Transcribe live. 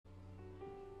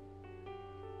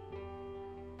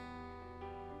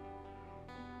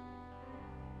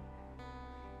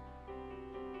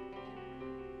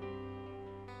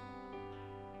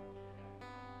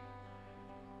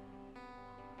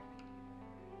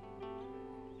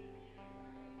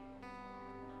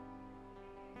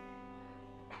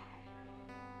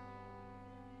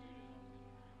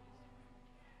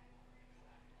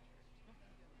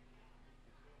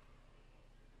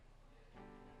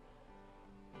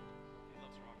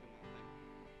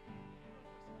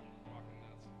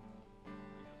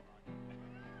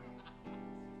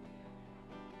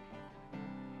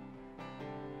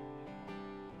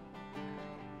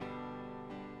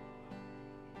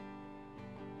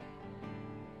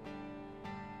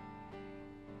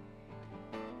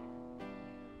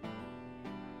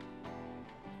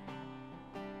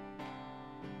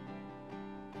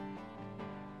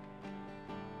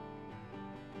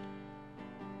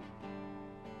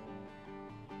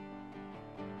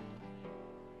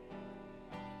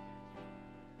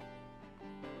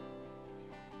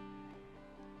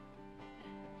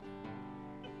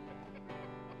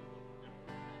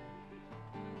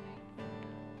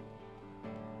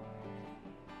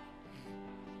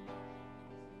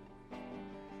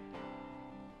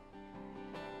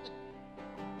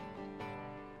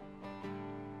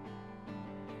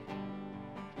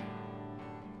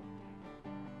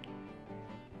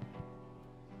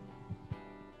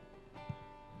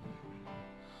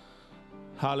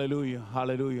Hallelujah,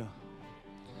 hallelujah,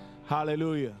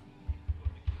 hallelujah.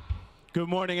 Good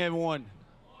morning, everyone.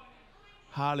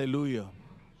 Hallelujah,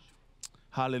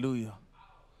 hallelujah,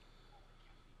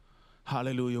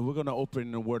 hallelujah. We're going to open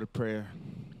in a word of prayer.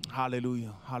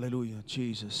 Hallelujah, hallelujah,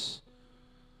 Jesus.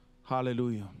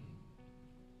 Hallelujah.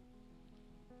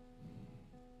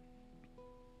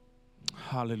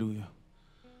 Hallelujah.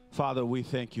 Father, we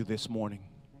thank you this morning.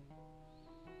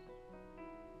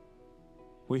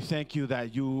 We thank you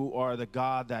that you are the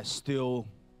God that still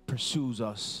pursues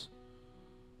us.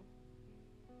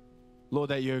 Lord,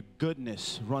 that your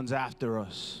goodness runs after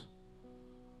us.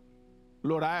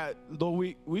 Lord,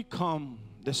 we come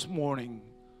this morning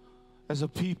as a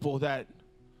people that,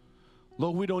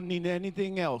 Lord, we don't need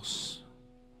anything else.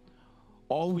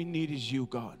 All we need is you,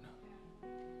 God.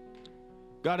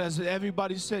 God, as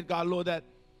everybody said, God, Lord, that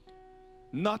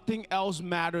nothing else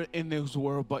matters in this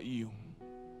world but you.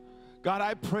 God,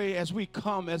 I pray as we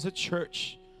come as a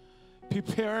church,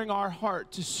 preparing our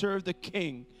heart to serve the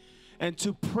King and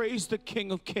to praise the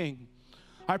King of Kings,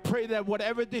 I pray that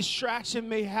whatever distraction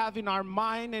may have in our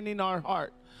mind and in our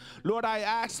heart, Lord, I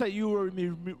ask that you will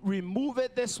remove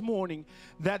it this morning,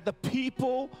 that the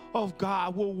people of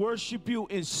God will worship you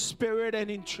in spirit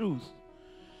and in truth,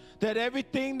 that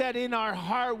everything that in our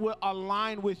heart will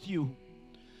align with you.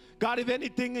 God, if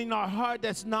anything in our heart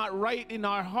that's not right in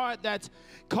our heart, that's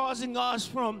causing us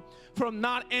from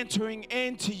not entering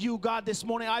into you, God, this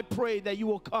morning, I pray that you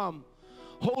will come.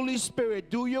 Holy Spirit,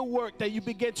 do your work, that you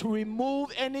begin to remove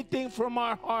anything from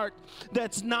our heart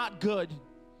that's not good.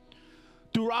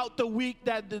 Throughout the week,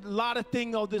 that a lot of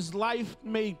things of this life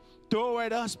may throw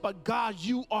at us, but God,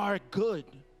 you are good.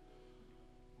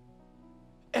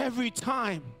 Every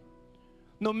time,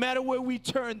 no matter where we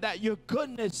turn, that your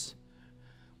goodness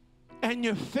and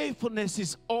your faithfulness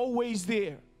is always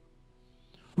there.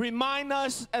 Remind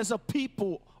us as a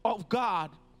people of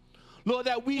God, Lord,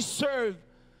 that we serve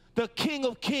the King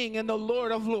of Kings and the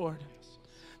Lord of Lords.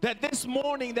 That this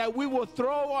morning that we will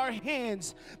throw our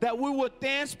hands, that we will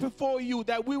dance before you,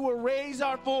 that we will raise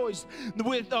our voice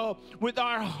with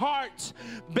our hearts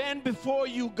bend before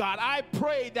you, God. I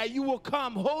pray that you will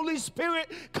come. Holy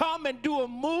Spirit, come and do a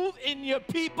move in your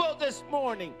people this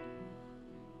morning.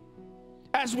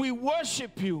 As we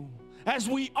worship you, as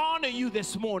we honor you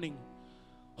this morning,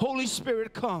 Holy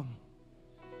Spirit, come.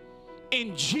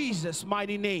 In Jesus'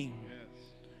 mighty name.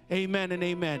 Yes. Amen and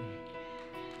amen.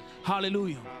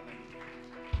 Hallelujah.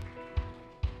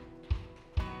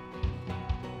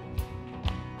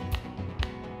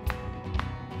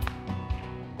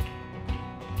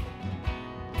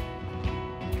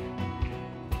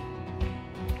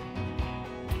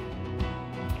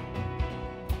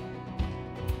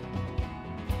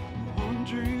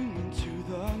 Wandering into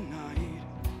the night,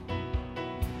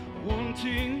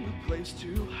 wanting a place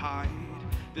to hide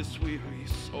this weary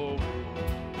soul,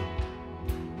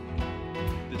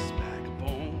 this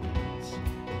backbones.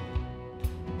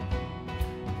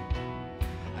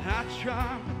 I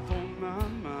try with all my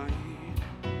might,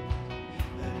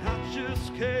 and I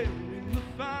just can't win the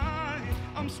fight.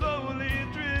 I'm slowly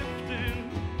drifting,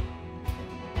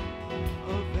 a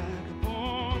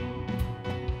vagabond.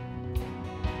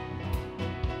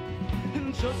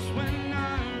 And just when I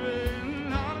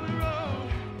ran out of the road,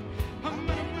 I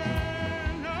met a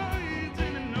man I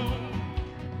didn't know,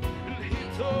 and he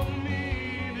told me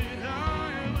that I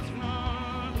was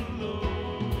not alone.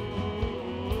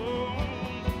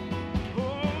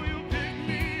 Oh, you picked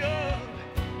me up,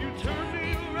 you turned me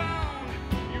around,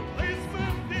 you placed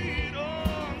my feet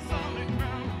on solid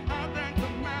ground. I thank the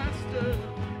Master,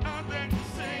 I thank the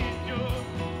Savior.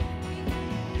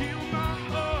 Heal my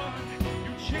heart,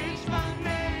 you changed my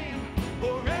name,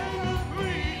 forever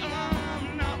free, I'm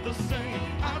not the same.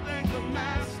 I thank the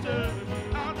Master,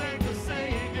 I thank the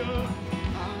Savior,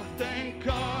 I thank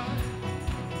God.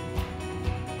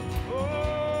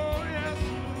 Oh, yes,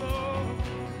 Lord.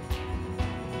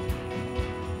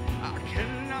 I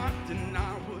cannot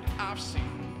deny what I've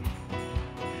seen.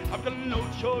 I've got no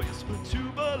choice but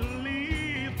to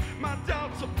believe. My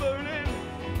doubts are burning,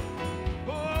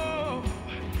 oh,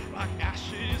 like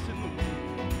ashes in the wind.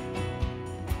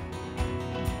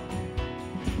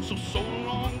 So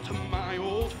long to my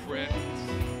old friends,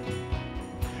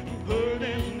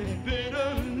 burden and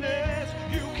bitterness,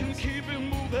 you can keep it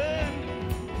moving.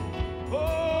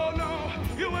 Oh no,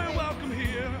 you ain't welcome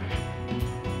here.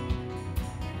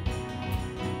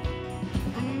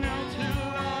 From now till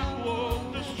I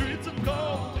walk the streets of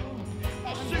gold,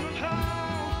 I'll sing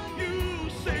how you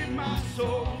saved my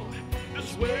soul.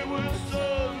 This wayward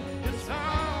soul has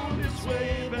found its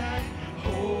way back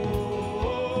home.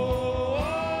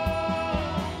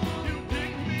 You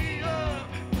picked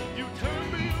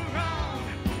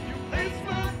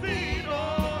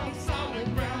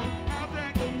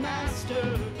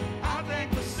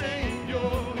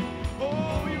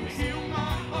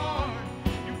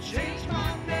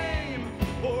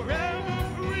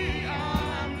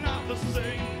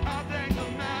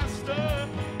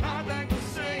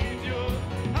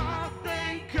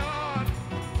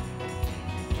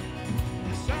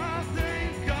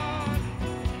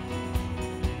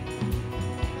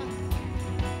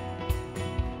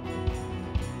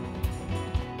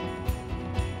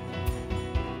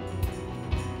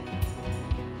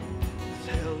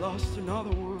lost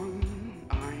another one.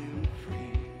 I am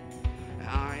free.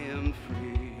 I am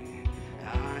free.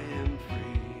 I am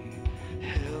free.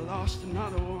 Hell lost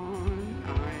another one.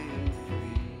 I am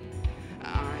free.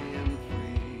 I am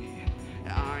free.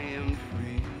 I am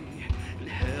free. And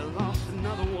hell lost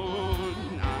another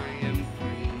one. I am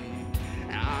free.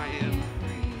 I am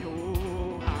free.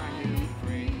 Oh, I am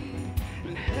free.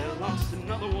 And hell lost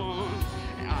another one.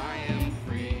 I am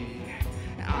free.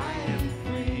 I am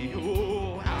free.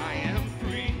 Oh, I am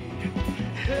free.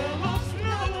 Hell lost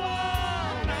another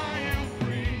one. I am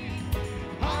free.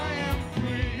 I am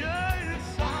free. Yes,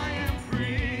 I am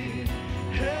free.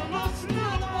 Hell lost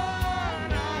another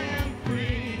one. I am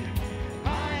free.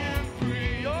 I am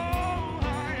free. Oh,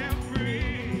 I am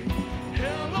free.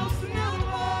 Hell lost another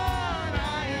one.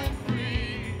 I am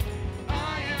free.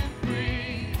 I am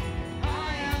free.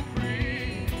 I am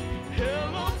free.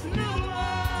 Hell lost another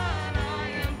one. I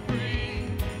am free.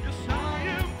 Yes, I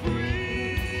am free.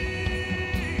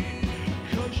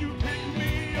 'Cause you picked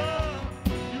me up,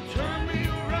 you turned me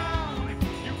around,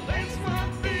 you placed my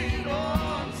feet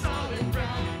on solid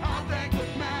ground. I thank the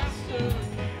Master,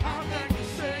 I thank the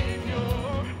Savior.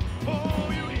 Oh,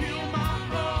 you healed my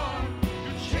heart,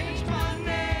 you changed my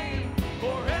name,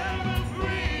 forever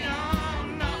free. I'm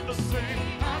not the same.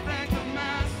 I thank the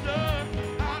Master,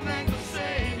 I thank the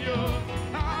Savior.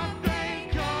 I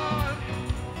thank God.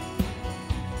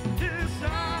 Yes,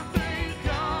 I thank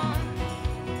God.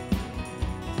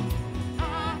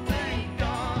 I thank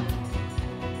God.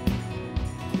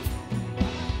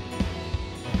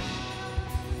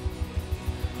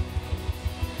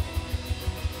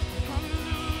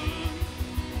 Hallelujah.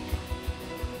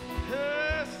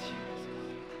 Yes, Jesus.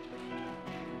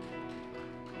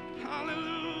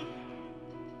 Hallelujah.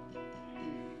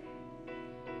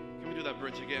 Can we do that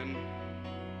bridge again?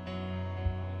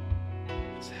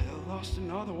 It's hell lost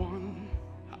another one.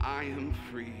 I am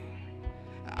free.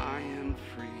 I am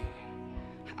free.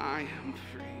 I am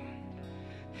free.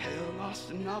 Hell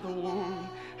lost another one.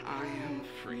 I am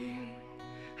free.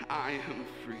 I am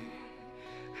free.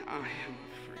 I am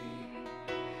free.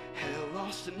 Hell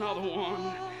lost another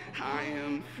one. I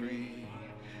am free.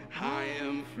 I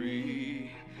am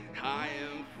free. I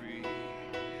am free.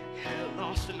 Hell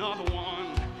lost another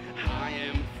one. I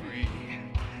am free.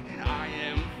 I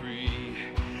am free.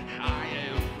 I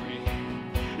am free.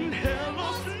 And hell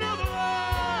lost another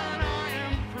one. I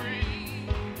am free.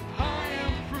 I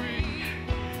am free.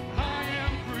 I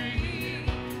am free.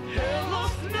 Hell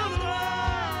lost another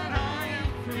one. I am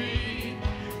free.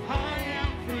 I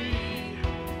am free.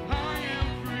 I am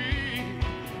free.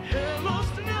 Hell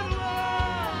lost another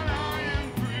one. I am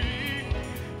free.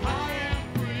 I am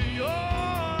free. Oh,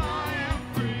 I am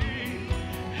free.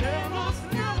 Hell lost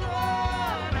another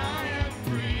one. I am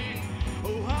free.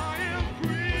 Oh, I am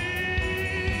free.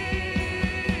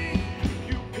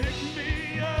 You picked me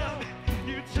up.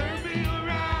 You turned me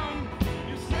around.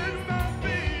 You set my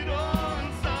feet on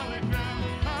solid ground.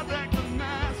 I thank the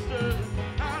Master.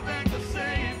 I thank the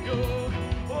Savior.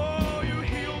 Oh, you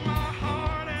healed my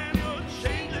heart and you're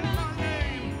changing my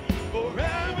name.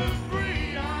 Forever free,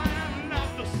 I am not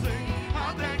the same.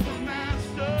 I thank the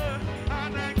Master. I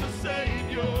thank the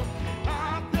Savior. I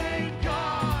thank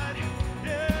God.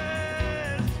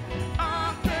 Yes, I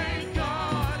thank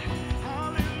God.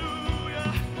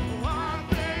 Hallelujah. Oh, I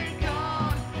thank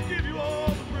God. Give you all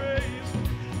the praise.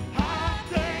 I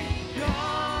thank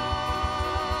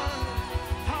God.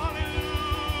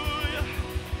 Hallelujah.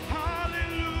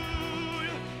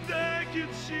 Hallelujah. Thank you,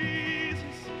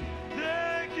 Jesus.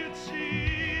 Thank you,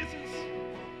 Jesus.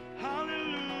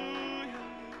 Hallelujah.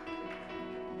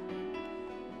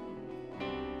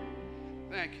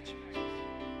 Thank you, Jesus.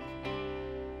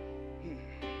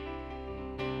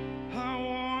 I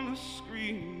want to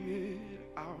scream it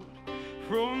out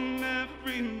from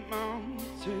every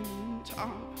mountain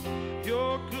top.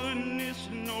 Your goodness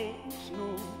knows no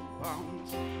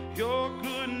bounds. Your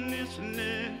goodness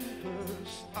never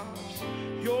stops.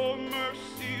 Your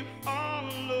mercy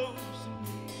follows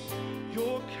me.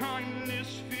 Your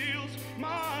kindness fills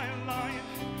my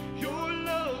life. Your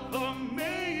love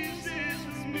amazes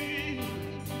me.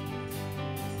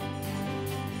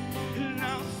 And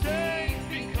I'll say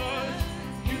because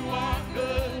you are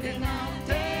good, and I'll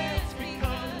dance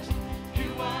because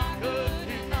you are good,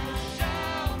 and I'll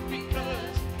shout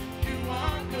because you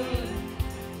are good.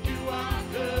 You are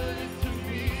good to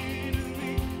me,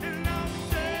 and I'll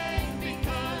sing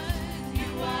because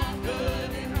you are good,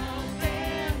 and I'll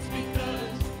dance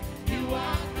because you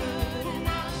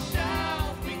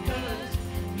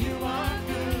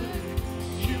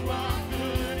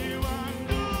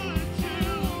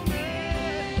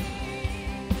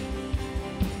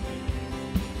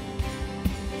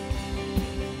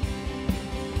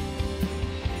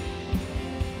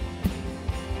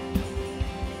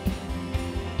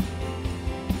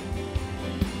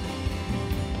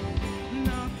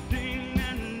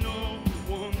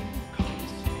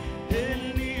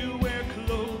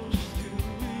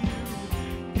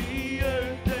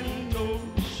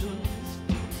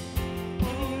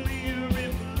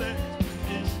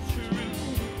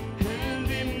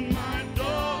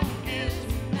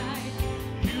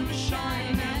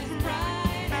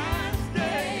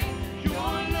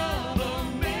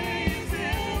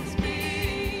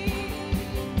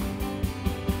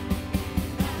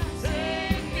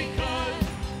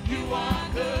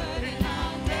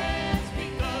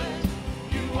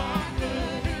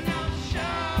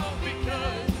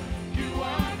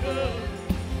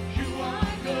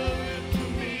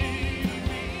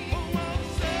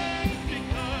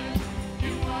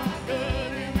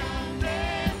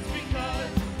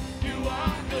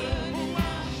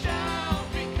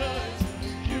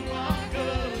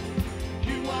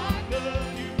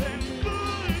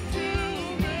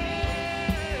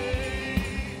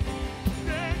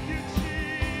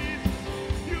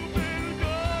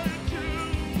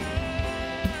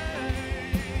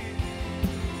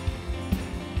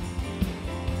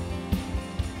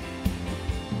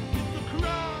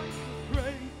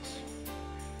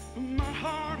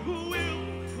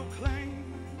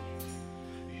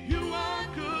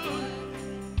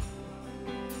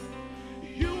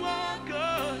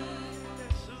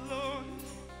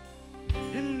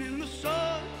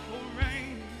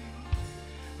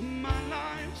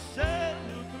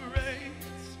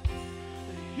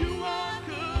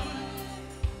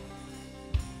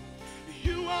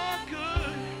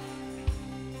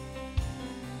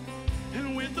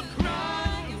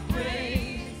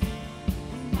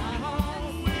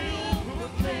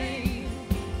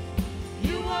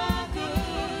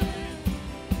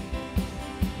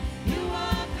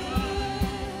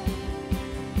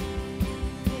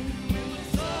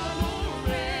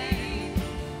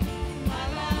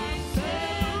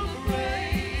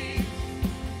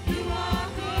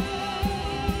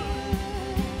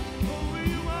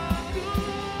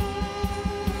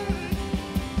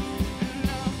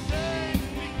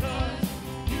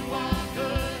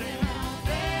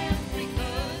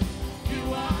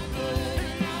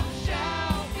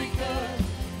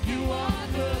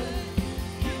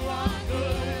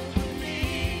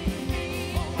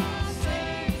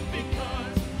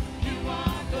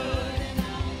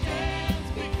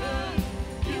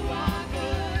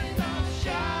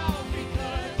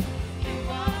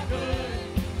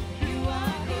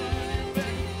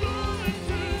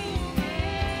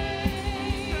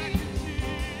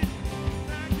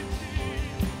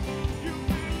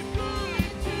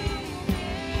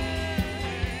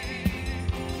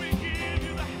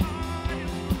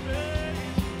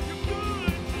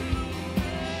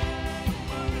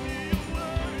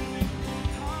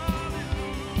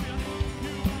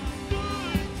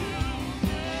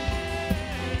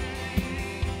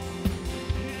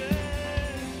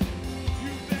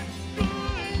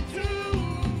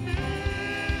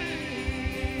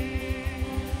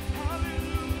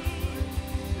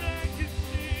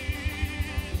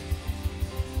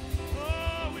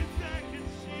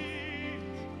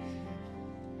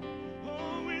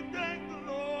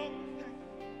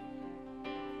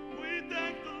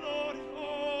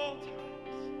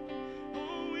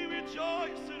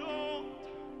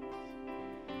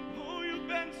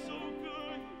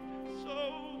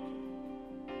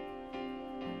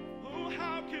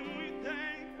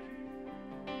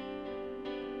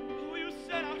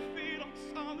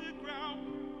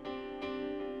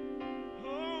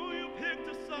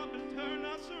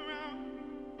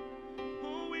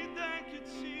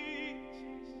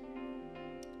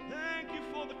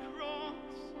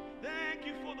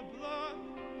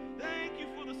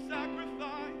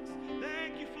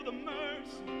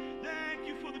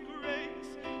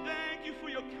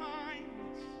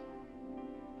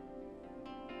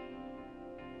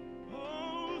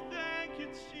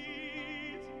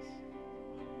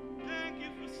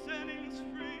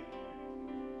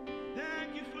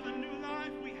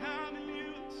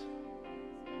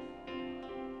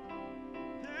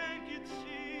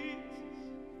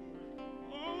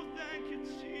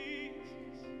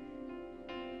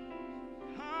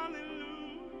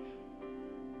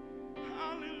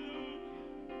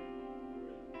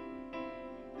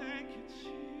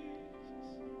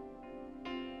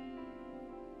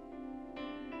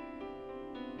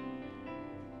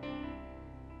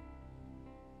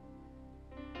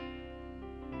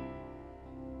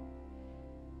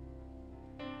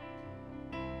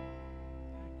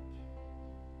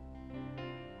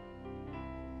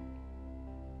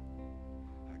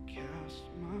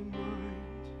my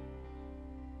mind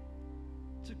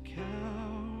to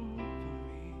Calvary,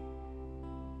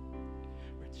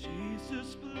 where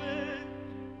Jesus bled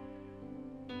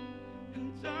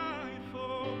and died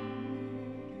for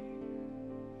me.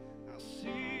 I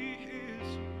see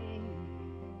his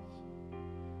wounds,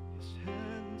 his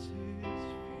hands, his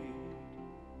feet,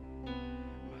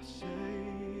 my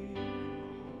Savior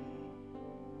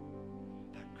on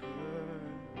that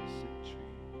cursed tree.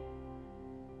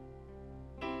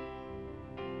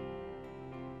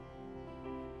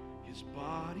 His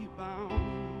body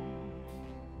bound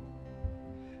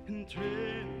and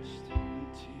drenched in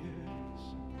tears,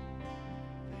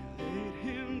 they laid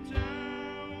him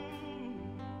down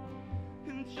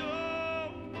in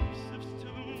Joseph's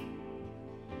tomb,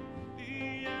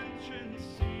 the entrance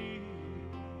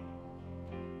sealed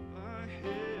by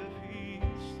heavy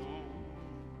stone,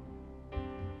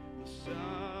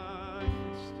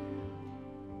 Messiah still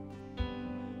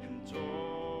and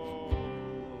all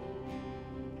alone.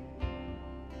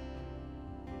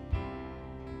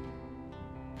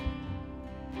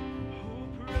 Oh,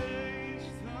 praise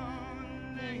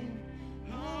the name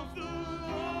of the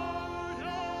Lord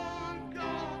our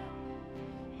God.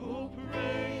 Oh,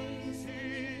 praise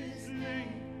his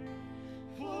name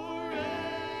forevermore.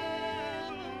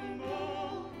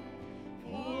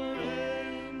 For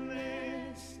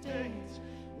endless days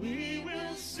we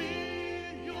will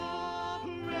sing your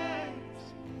praise.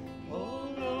 Oh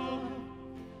Lord,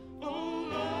 our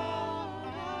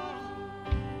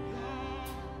God.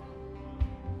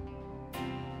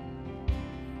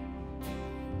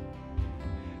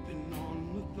 Then on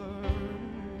the third,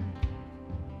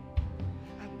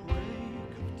 at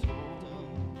break of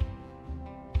dawn,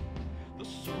 the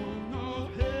Son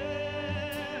of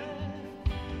Heaven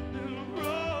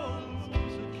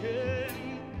rose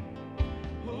again.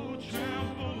 Oh,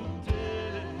 tremble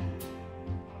dead,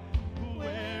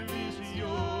 where is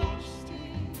your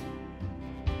sting?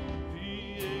 The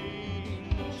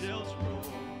angels roar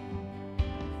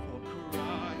for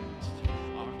Christ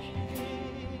our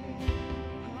King.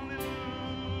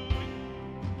 Hallelujah.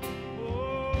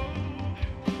 Oh,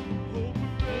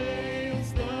 praise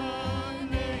the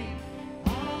name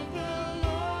of the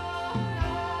Lord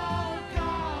our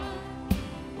God.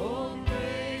 Oh,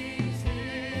 praise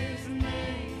his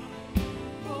name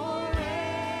forevermore.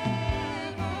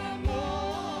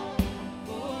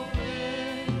 For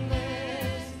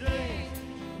endless days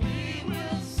we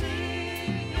will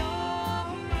sing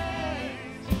your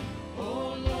praise.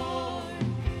 Oh Lord,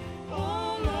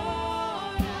 our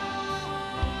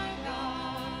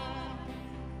God.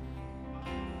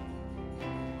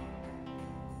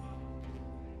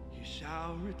 You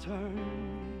shall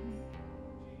return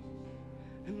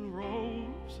in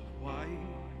robes of white,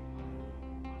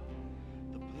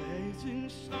 the blazing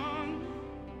sun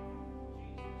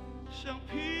shall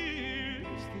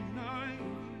pierce the night,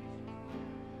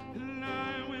 and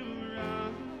I will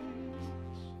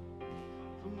rise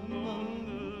from among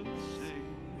the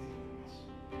saints,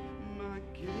 my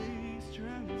gaze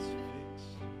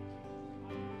transfixed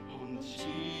on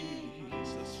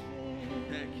Jesus.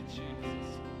 Thank you, Jesus.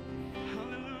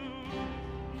 Hallelujah.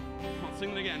 Come on,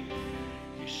 sing it again.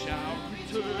 You shall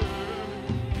return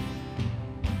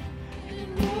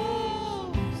in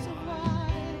robes of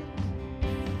white,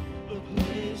 the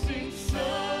blazing sun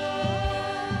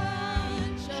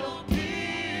shall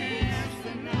pierce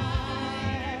the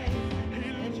night,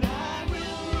 and I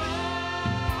will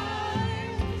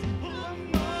rise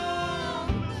among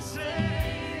the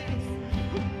saints,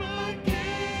 my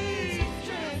gaze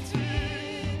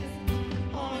transfixed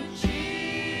on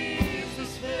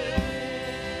Jesus' face.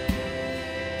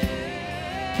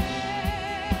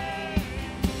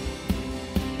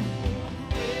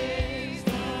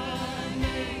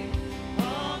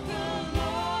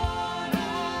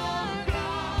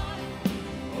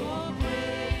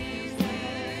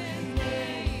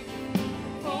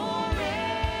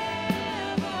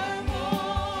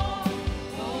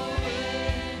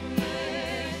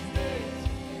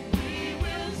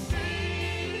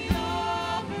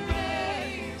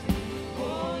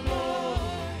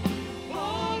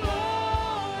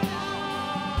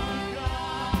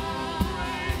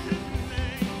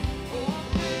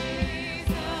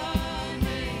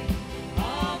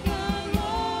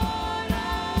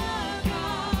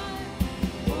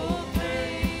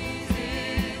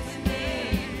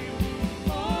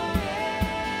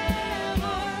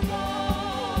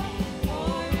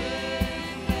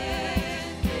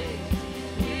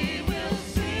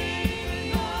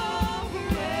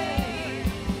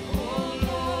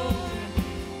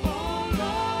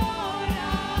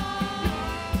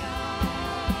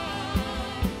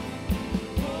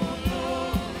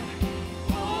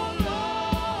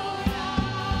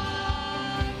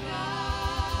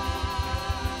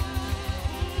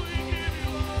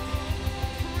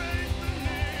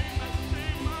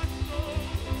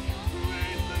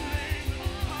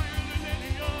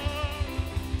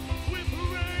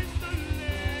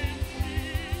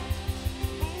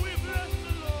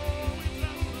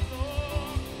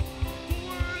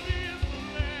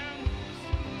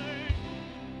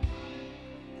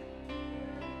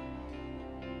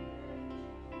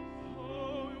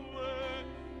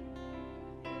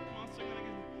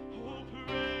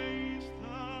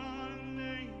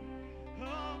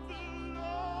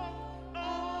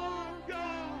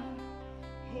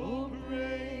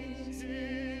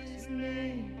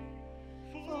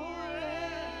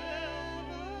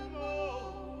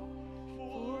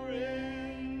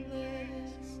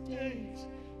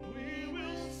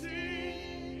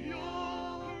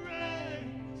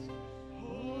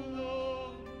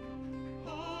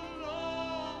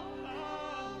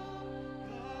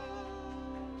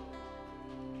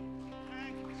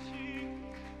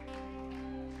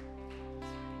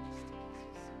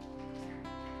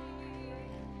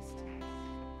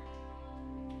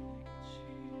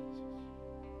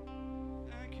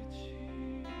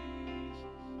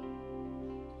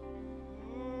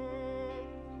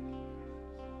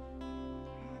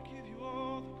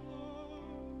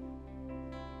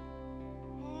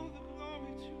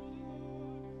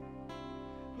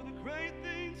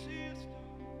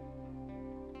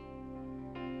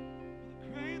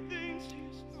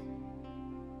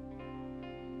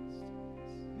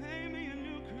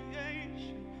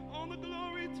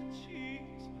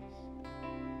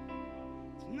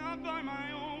 not by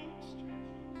my own strength,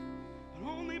 but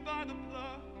only by the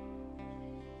blood.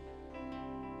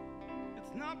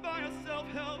 It's not by a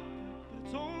self-help, but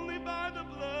it's only by the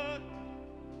blood.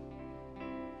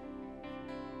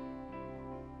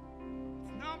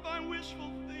 It's not by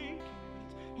wishful thinking,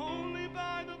 but it's only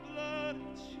by the blood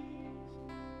of Jesus.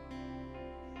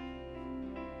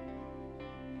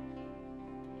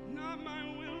 Not my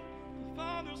will, the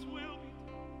Father's will be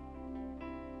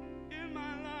done in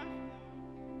my life.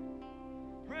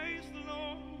 Praise the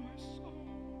Lord, my soul,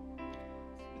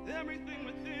 with everything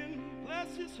within me.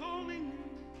 Bless His holy name.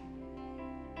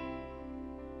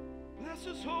 Bless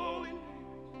His holy name.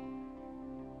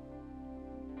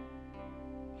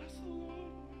 Bless the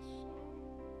Lord, my soul.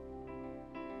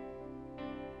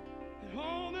 That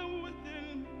all that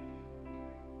within me,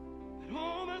 that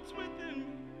all that's within me,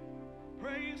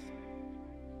 praise Him.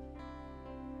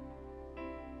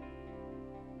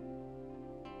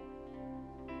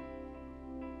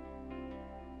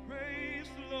 Praise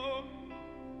the Lord.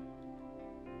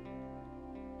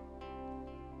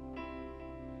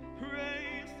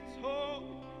 Praise His holy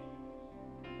name.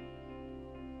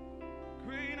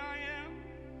 Great I am,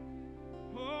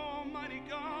 oh Almighty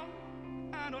God,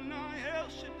 Adonai El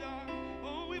Shaddai.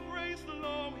 Oh, we praise the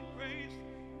Lord, we praise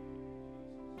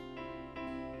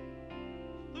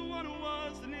the one who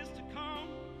was and is to come.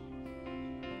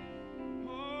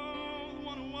 Oh, the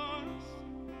one who was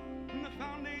from the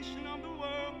foundation of the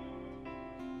world.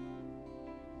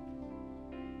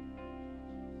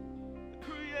 The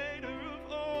creator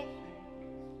of all things.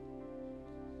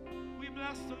 We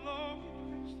bless the Lord, we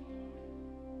praise the Lord.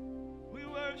 We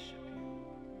worship you.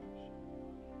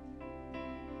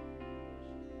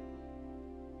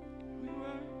 We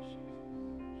worship you.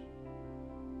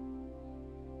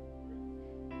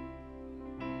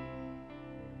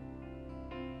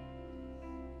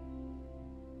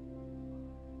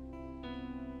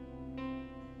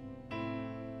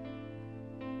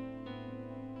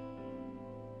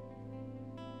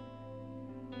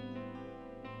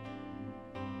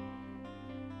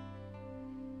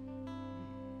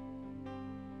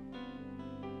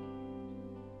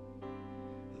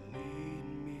 Lead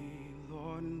me,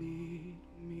 Lord, lead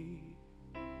me.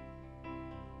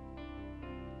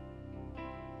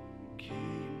 Keep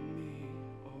me,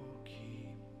 oh,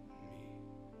 keep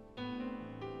me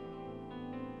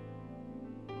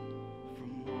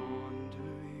from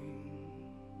wandering.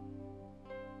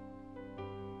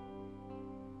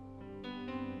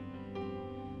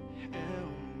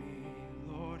 Help me,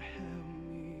 Lord, help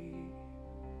me.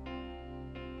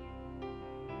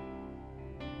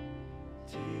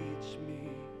 Teach me,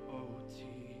 oh,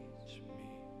 teach me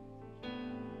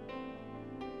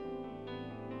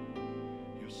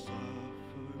your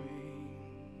suffering,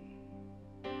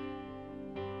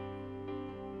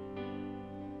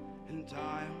 and I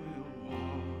will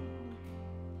walk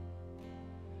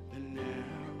the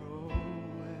narrow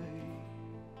way,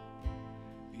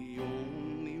 the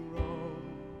only road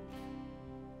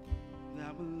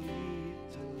that will lead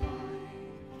to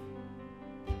life,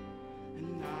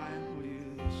 and I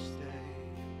will stay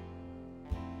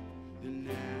the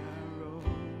narrow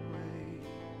way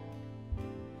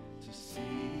to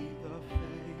see the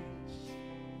face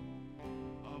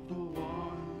of the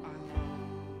one I love.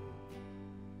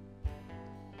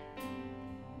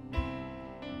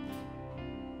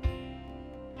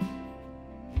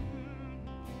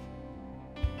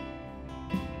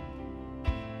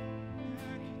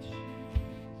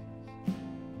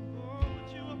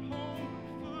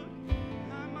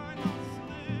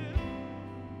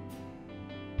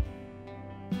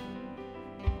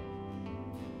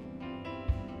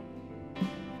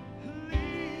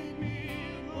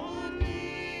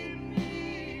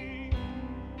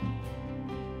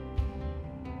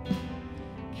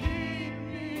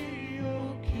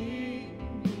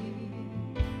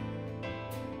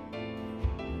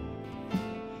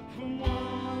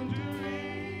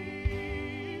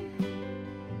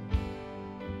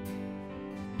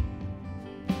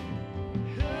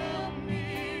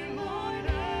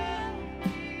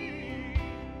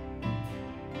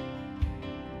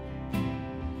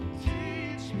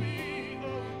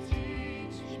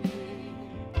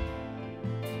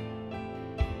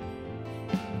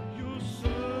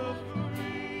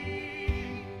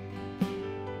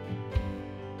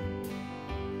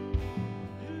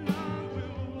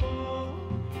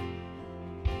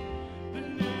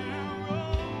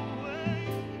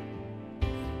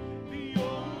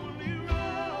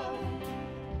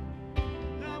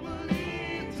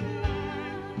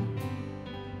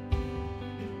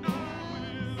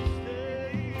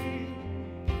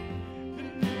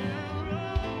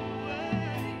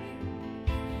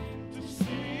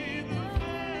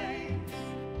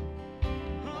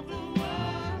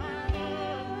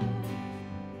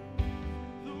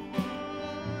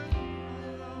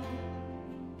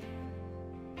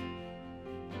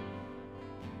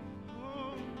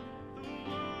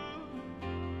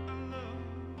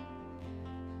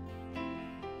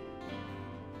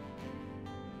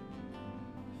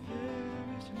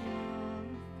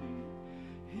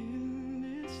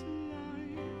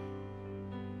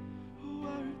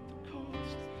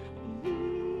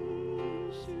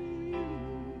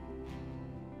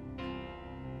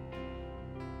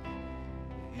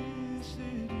 Is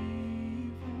it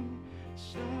even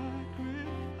sacrifice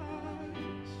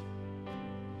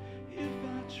if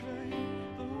I trade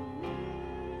the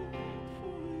world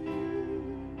for you?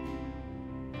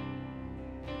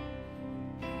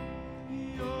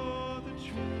 You're the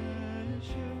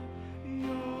treasure,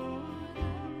 you're the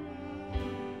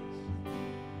prize,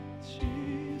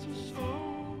 Jesus,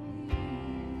 only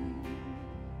you.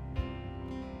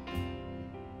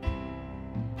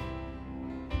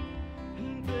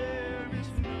 And there is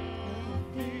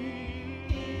nothing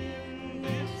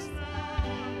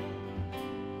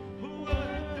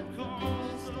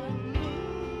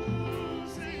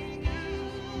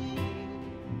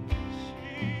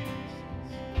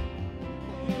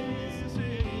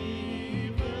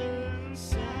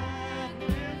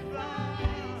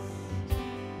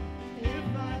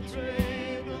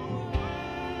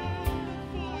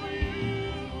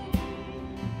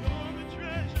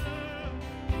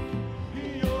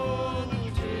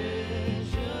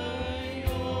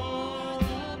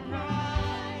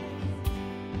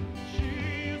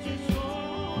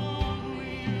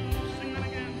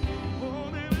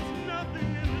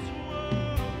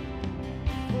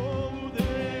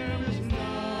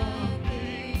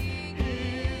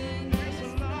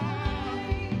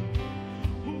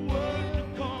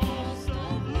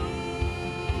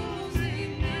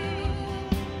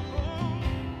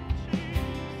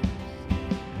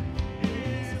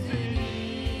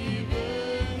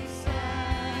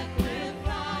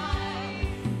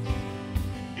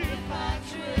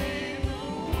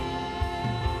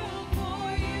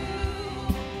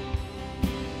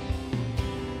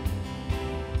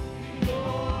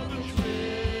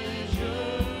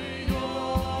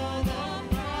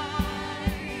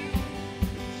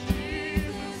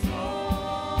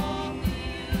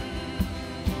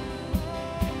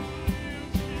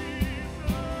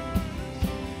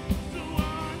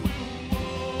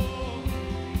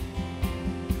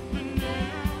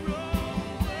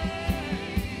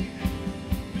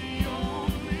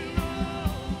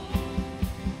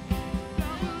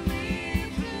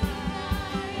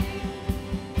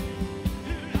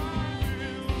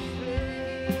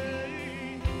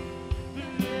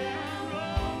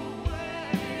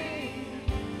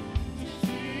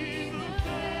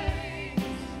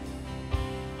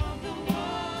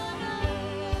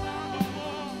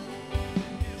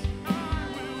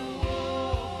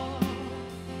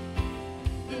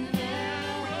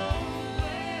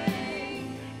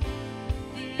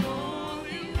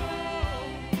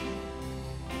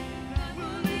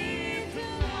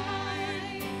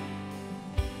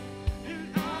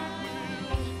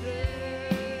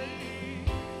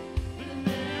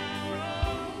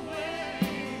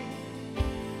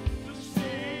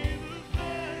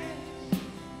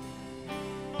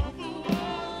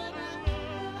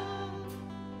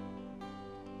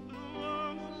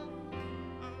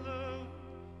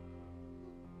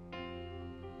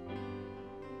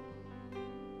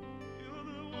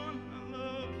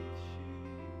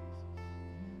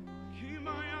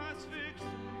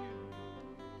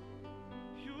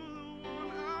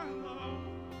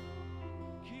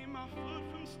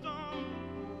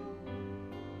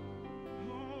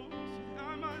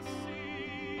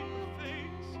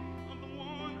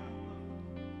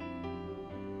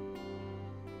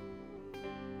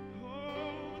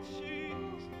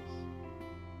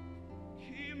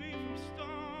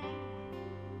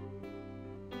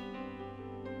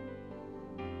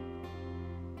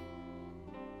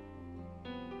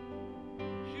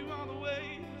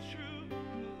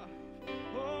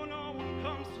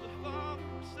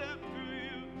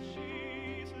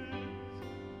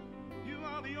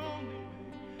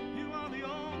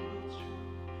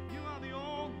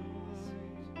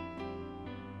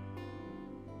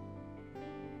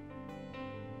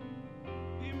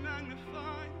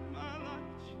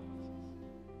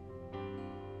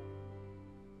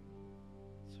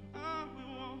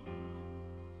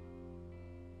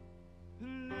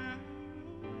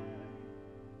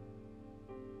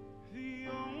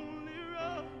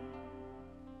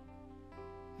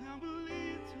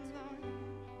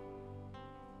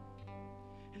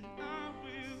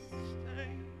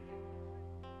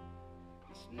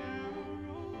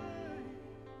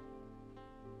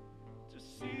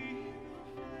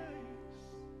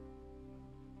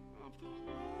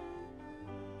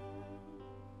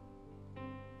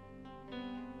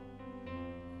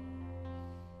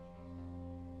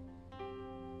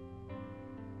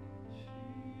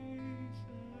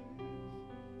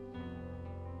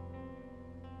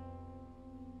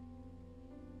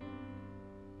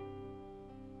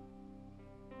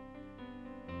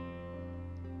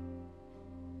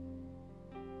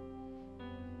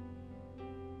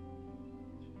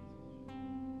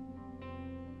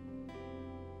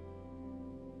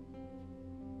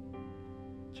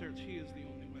Church, he is the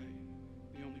only way,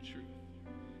 the only truth,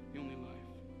 the only life.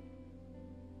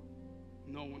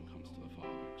 No one comes to the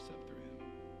Father except through him.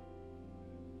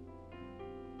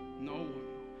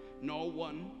 No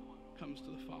one comes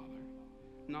to the Father.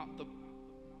 Not the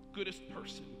goodest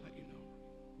person that you know.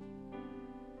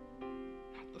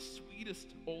 Not the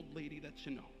sweetest old lady that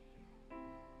you know.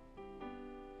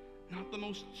 Not the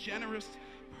most generous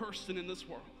person in this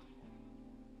world.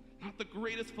 Not the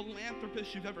greatest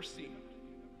philanthropist you've ever seen.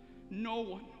 No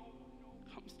one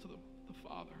comes to the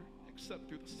Father except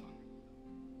through the Son.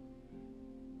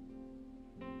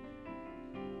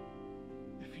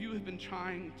 If you have been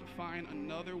trying to find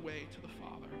another way to the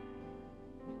Father,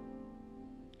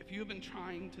 if you have been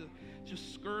trying to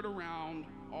just skirt around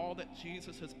all that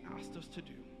Jesus has asked us to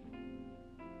do,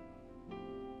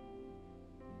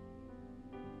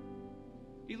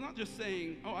 he's not just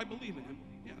saying, oh, I believe in him.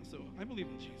 Yeah, so I believe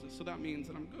in Jesus, so that means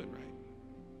that I'm good, right?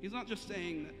 He's not just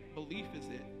saying that belief is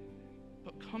it,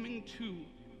 but coming to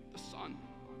the Son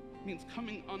means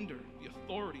coming under the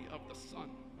authority of the Son,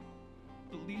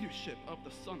 the leadership of the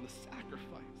Son, the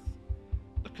sacrifice,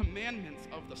 the commandments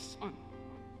of the Son.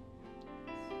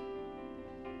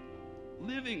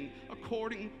 Living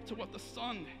according to what the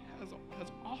Son has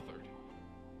authored.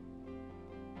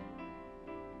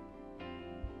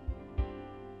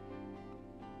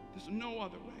 There's no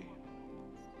other way.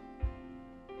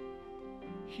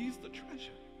 He's the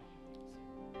treasure.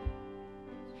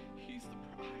 He's the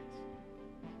prize.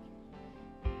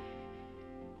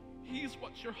 He's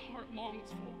what your heart longs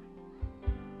for.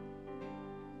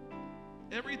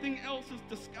 Everything else is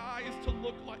disguised to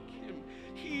look like him.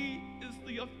 He is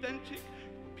the authentic,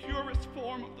 purest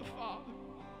form of the Father.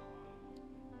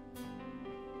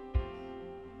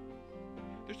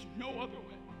 There's no other way.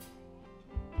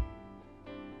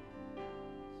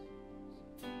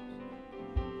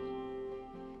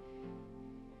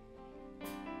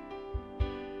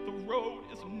 The road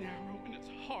is narrow and it's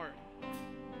hard.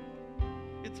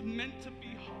 It's meant to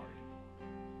be hard.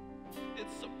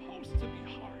 It's supposed to be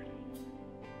hard.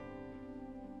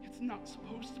 It's not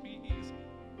supposed to be easy.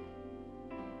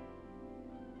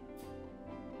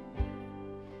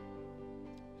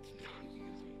 It's not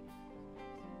easy.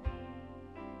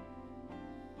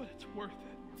 But it's worth it.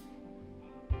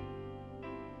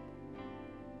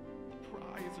 The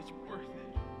prize is worth it.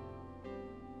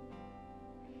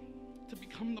 To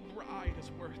become the bride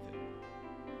is worth it.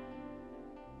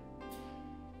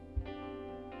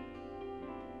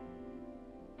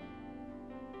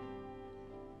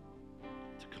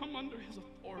 Come under his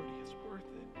authority is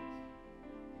worth it.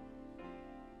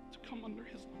 To come under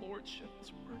his lordship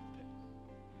is worth it.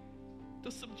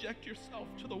 To subject yourself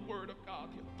to the word of God,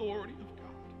 the authority of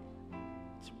God.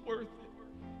 It's worth it.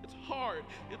 It's hard.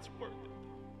 It's worth it.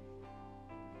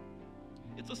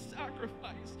 It's a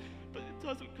sacrifice, but it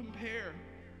doesn't compare.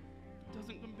 It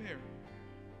doesn't compare.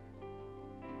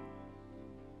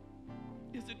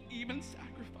 Is it even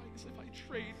sacrifice if I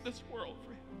trade this world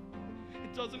for him?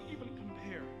 It doesn't even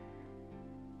compare.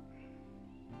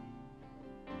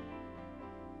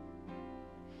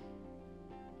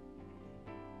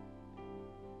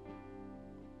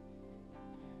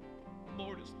 The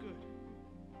Lord is good.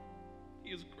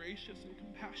 He is gracious and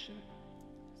compassionate.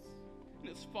 And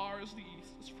as far as the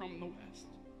east is from the west,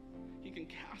 he can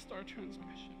cast our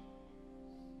transgression.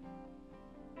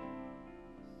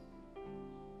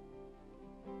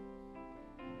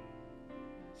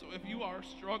 So if you are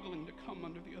struggling to come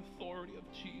under the authority of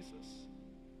Jesus,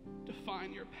 to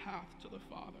find your path to the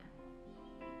Father,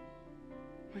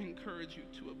 I encourage you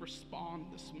to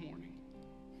respond this morning.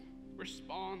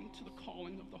 Respond to the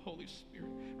calling of the Holy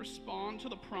Spirit. Respond to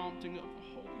the prompting of the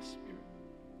Holy Spirit.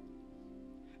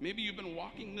 Maybe you've been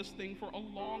walking this thing for a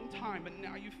long time, but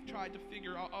now you've tried to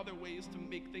figure out other ways to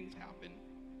make things happen,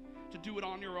 to do it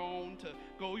on your own, to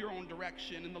go your own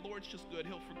direction, and the Lord's just good.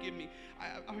 He'll forgive me.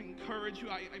 I encourage you,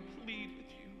 I plead with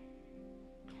you,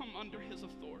 come under his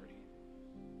authority.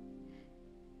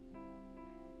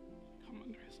 Come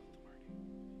under his authority.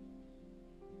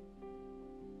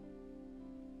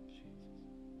 Jesus.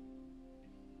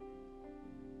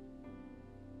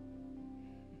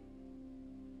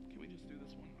 Can we just do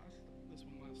this one last time?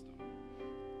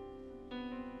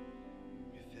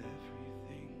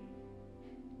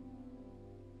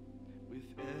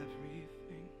 With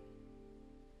everything,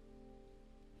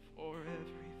 for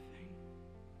everything,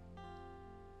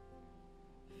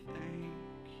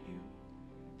 thank you,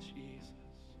 Jesus.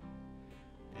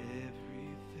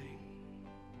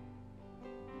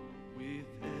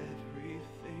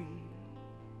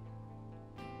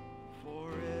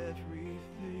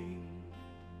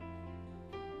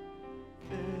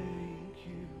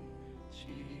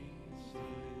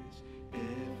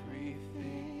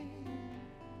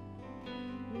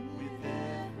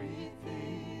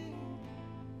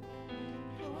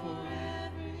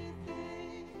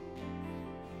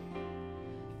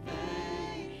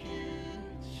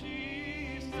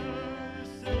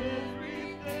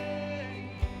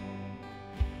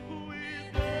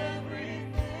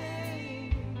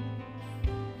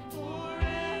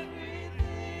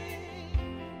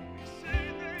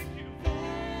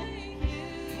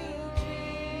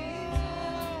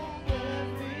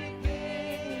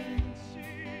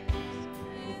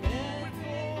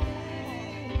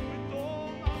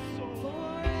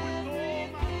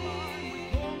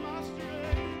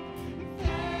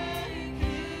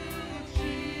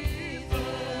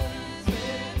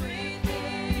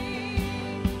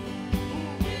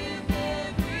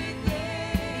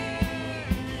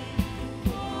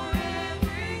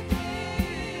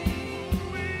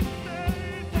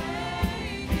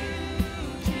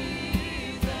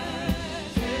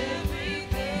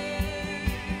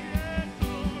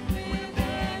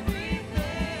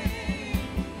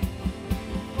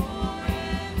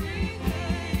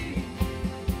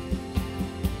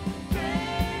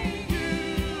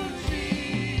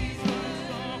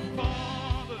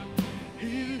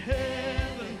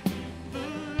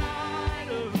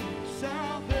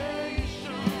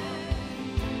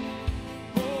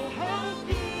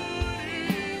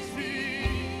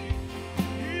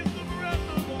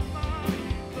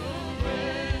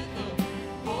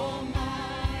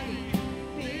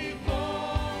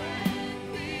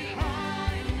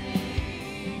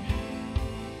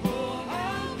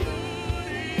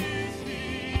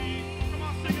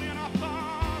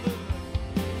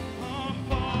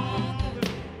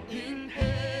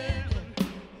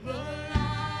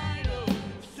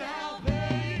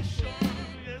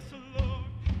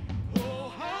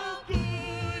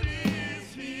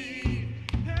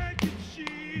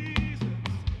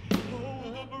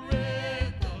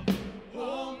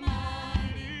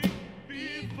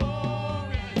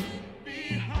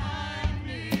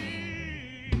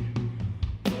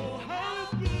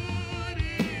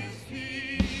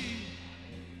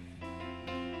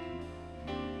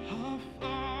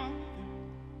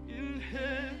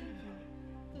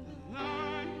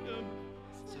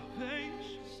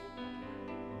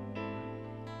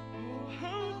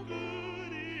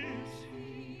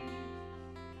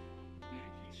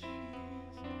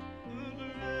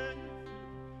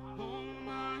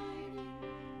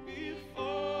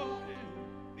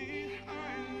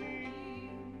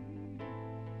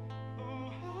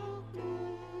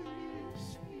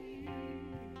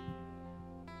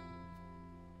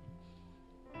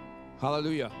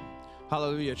 Hallelujah.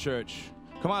 Hallelujah, church.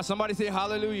 Come on, somebody say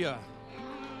hallelujah.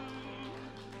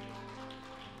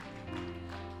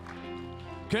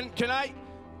 Can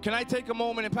I take a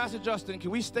moment, and Pastor Justin, can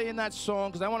we stay in that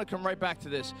song? Because I want to come right back to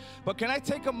this. But can I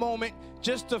take a moment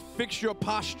just to fix your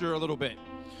posture a little bit?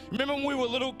 Remember when we were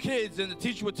little kids and the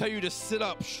teacher would tell you to sit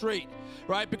up straight,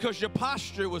 right? Because your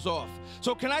posture was off.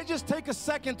 So can I just take a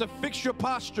second to fix your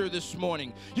posture this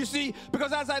morning? You see,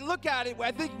 because as I look at it,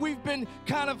 I think we've been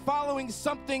kind of following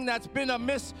something that's been a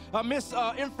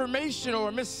misinformation or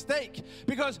a mistake.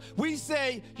 Because we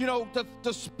say, you know,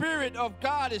 the Spirit of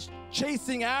God is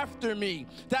chasing after me,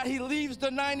 that He leaves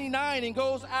the 99 and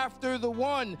goes after the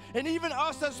one. And even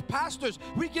us as pastors,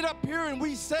 we get up here and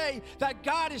we say that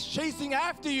God is chasing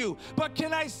after you. But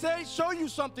can I show you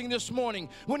something this morning?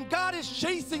 When God is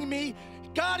chasing me,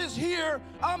 God is here,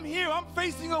 I'm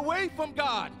facing away from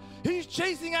God. He's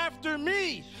chasing after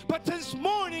me. But this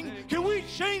morning, can we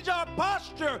change our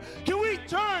posture? Can we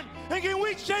turn and can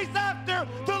we chase after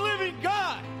the living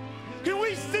God? Can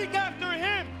we seek after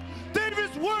Him?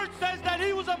 David's word says that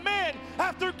he was a man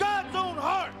after God's own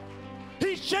heart.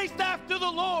 He chased after the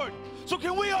Lord. So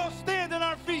can we all stand on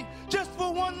our feet just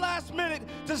for one last minute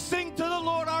to sing to the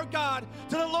Lord our God,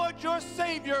 to the Lord your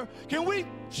Savior? Can we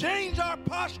change our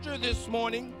posture this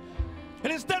morning?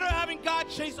 And instead of having God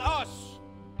chase us,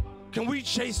 can we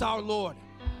chase our Lord?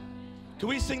 Can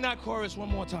we sing that chorus one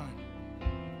more time?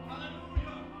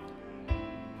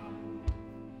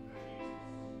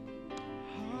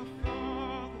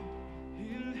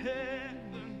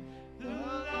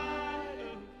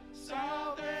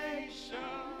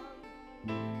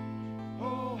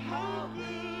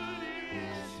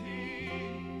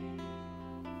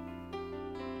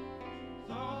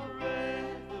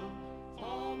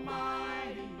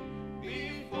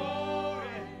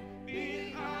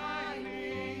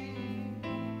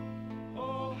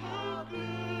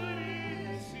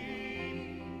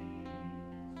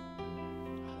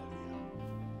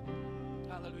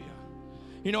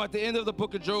 You know, at the end of the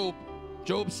book of Job,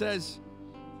 Job says,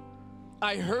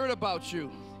 I heard about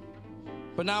you,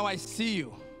 but now I see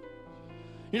you.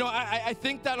 You know, I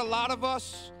think that a lot of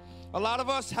us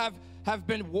have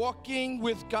been walking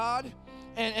with God,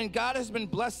 and God has been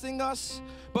blessing us,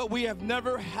 but we have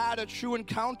never had a true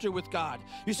encounter with God.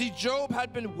 You see, Job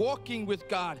had been walking with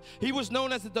God. He was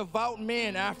known as a devout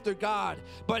man after God,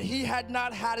 but he had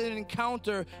not had an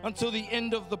encounter until the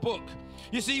end of the book.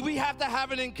 You see, we have to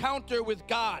have an encounter with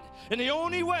God. And the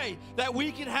only way that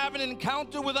we can have an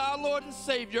encounter with our Lord and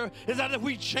Savior is that if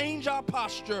we change our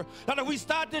posture, that if we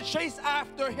start to chase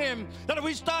after Him, that if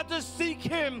we start to seek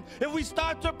Him, if we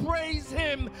start to praise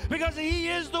Him, because He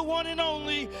is the one and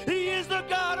only. He is the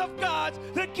God of gods,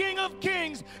 the King of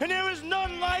kings, and there is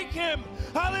none like Him.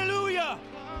 Hallelujah.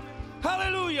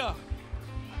 Hallelujah.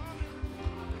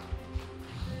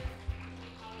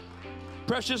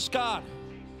 Precious God,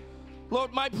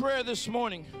 Lord, my prayer this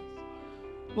morning,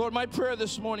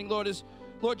 Lord, is,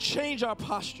 Lord, change our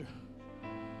posture.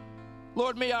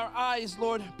 Lord, may our eyes,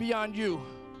 Lord, be on you.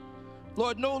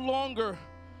 Lord, no longer,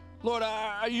 Lord,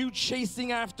 are you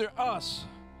chasing after us.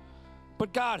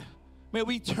 But God, may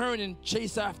we turn and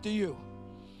chase after you.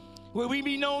 May we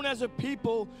be known as a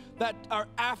people that are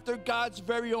after God's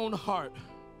very own heart.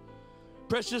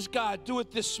 Precious God, do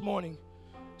it this morning.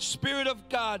 Spirit of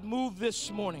God, move this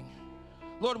morning.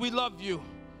 Lord, we love you.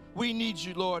 We need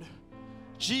you, Lord.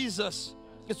 Jesus,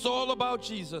 it's all about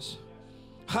Jesus.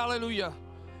 Hallelujah.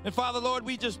 And Father, Lord,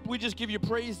 we just give you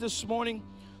praise this morning.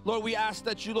 Lord, we ask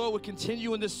that you, Lord, would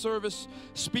continue in this service,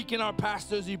 speaking our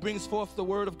pastor as he brings forth the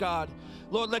word of God.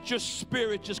 Lord, let your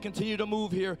Spirit just continue to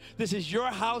move here. This is your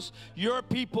house, your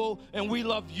people, and we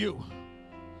love you.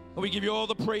 And we give you all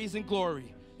the praise and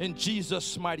glory in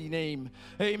Jesus' mighty name.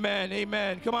 Amen,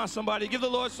 amen. Come on, somebody, give the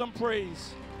Lord some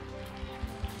praise.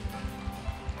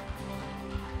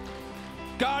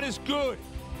 God is good,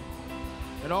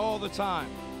 and all the time.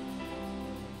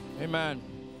 Amen.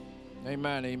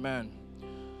 Amen. Amen.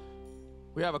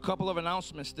 We have a couple of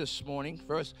announcements this morning.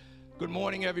 First, good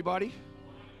morning, everybody.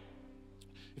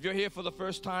 If you're here for the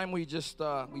first time, we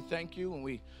thank you, and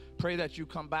we pray that you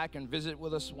come back and visit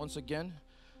with us once again.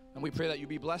 And we pray that you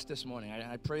be blessed this morning.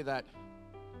 I pray that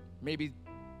maybe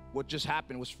what just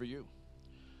happened was for you.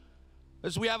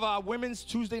 As we have our Women's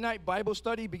Tuesday night Bible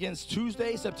study, begins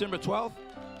Tuesday, September 12th.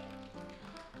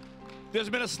 There's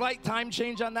been a slight time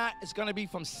change on that. It's going to be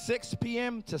from 6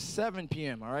 p.m. to 7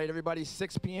 p.m. All right, everybody,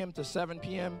 6 p.m. to 7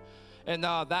 p.m. And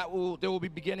they will be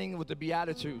beginning with the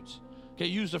Beatitudes. Okay,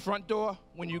 use the front door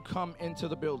when you come into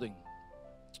the building.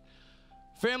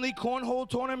 Family Cornhole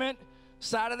Tournament.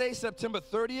 Saturday, September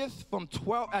 30th from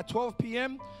 12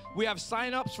 p.m. We have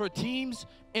sign-ups for teams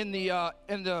in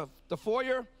the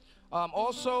foyer.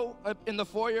 Also in the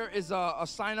foyer is a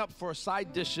sign-up for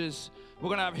side dishes. We're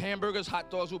going to have hamburgers,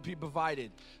 hot dogs will be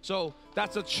provided. So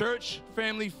that's a church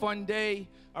family fun day.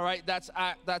 All right,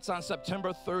 that's on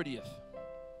September 30th.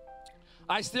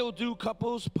 I still do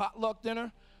couples potluck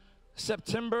dinner.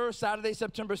 Saturday,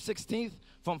 September 16th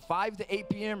from 5 to 8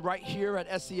 p.m. right here at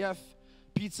SCF.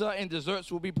 Pizza and desserts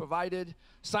will be provided.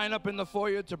 Sign up in the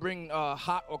foyer to bring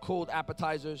hot or cold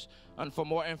appetizers. And for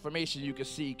more information, you can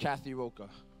see Kathy Roca.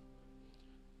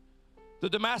 The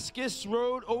Damascus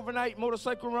Road Overnight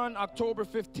Motorcycle Run, October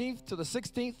 15th to the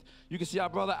 16th. You can see our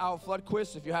brother Al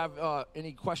Floodquist if you have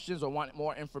any questions or want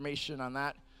more information on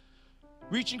that.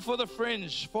 Reaching for the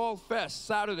Fringe Fall Fest,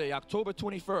 Saturday, October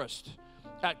 21st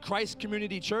at Christ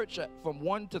Community Church from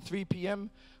 1 to 3 p.m.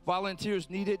 Volunteers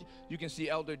needed. You can see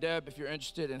Elder Deb if you're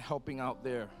interested in helping out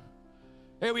there.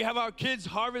 Hey, we have our Kids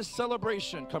Harvest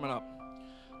Celebration coming up.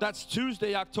 That's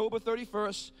Tuesday, October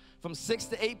 31st from 6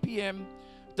 to 8 p.m.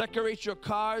 Decorate your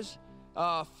cars.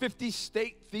 50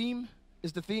 state theme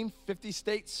is the theme. 50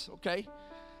 states, okay?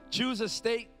 Choose a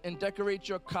state and decorate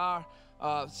your car.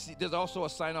 There's also a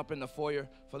sign up in the foyer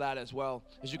for that as well.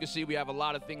 As you can see, we have a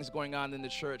lot of things going on in the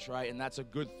church, right? And that's a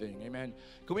good thing, amen.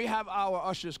 Can we have our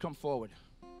ushers come forward?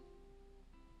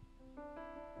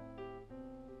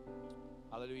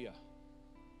 Hallelujah.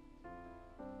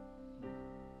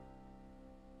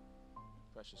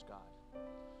 Precious God.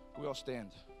 Can we all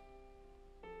stand?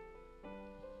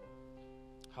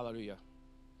 Hallelujah.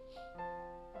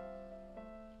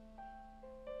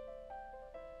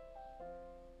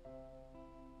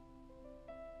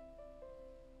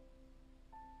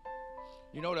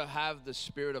 You know, to have the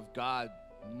Spirit of God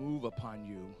move upon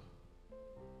you,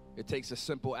 it takes a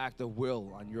simple act of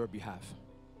will on your behalf.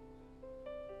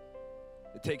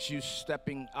 It takes you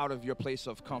stepping out of your place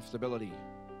of comfortability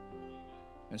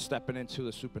and stepping into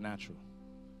the supernatural.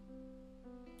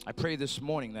 I pray this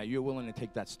morning that you're willing to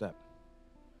take that step.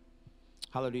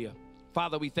 Hallelujah.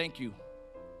 Father, we thank you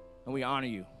and we honor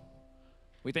you.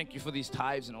 We thank you for these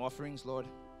tithes and offerings, Lord.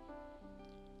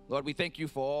 Lord, we thank you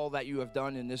for all that you have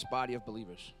done in this body of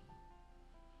believers.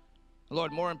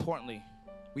 Lord, more importantly,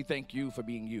 we thank you for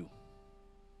being you.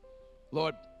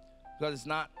 Lord, because it's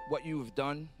not what you have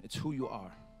done, it's who you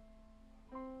are.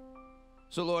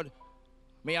 So, Lord,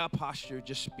 may our posture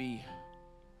just be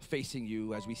facing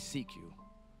you as we seek you.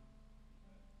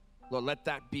 Lord, let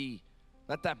that be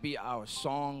our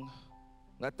song.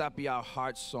 Let that be our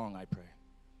heart's song, I pray.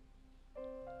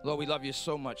 Lord, we love you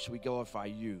so much. We glorify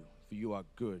you, for you are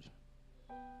good.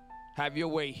 Have your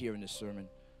way here in this sermon,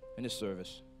 in this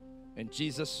service. In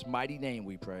Jesus' mighty name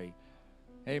we pray.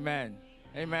 Amen.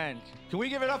 Amen. Can we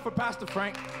give it up for Pastor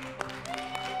Frank?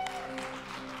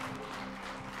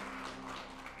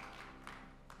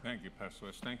 Thank you, Pastor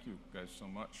West. Thank you guys so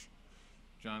much.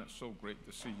 John, it's so great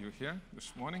to see you here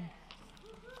this morning.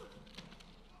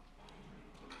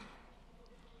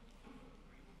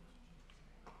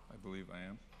 I believe I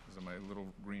am. Is there my little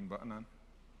green button on?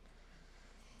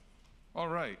 All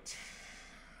right.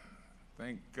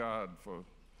 Thank God for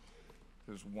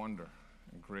his wonder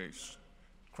and grace.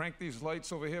 Crank these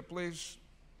lights over here, please.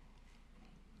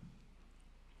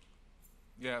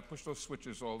 Yeah, push those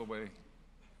switches all the way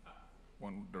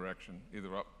one direction,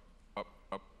 either up, up,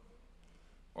 up,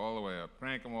 all the way up.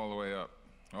 Crank them all the way up.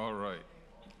 All right.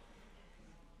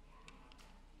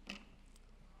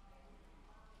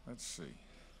 Let's see.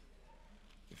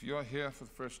 If you're here for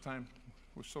the first time,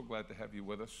 we're so glad to have you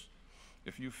with us.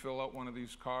 If you fill out one of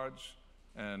these cards,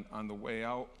 and on the way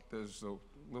out, there's a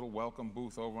little welcome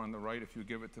booth over on the right. If you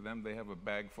give it to them, they have a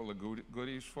bag full of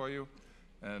goodies for you.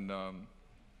 And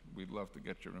we'd love to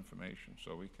get your information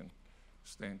so we can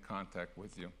stay in contact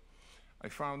with you. I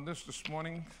found this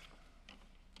morning.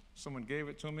 Someone gave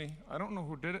it to me. I don't know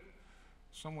who did it.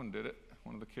 Someone did it,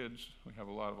 one of the kids. We have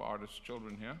a lot of artist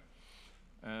children here.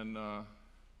 And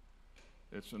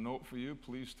it's a note for you.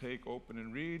 Please take, open,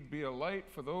 and read. Be a light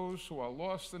for those who are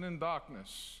lost and in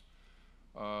darkness.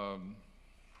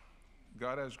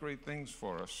 God has great things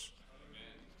for us. Amen.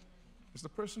 Is the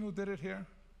person who did it here?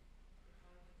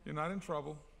 You're not in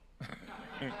trouble.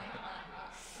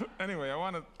 Anyway, I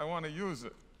want to use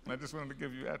it. I just wanted to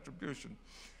give you attribution.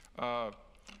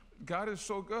 God is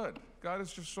so good. God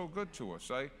is just so good to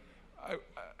us. I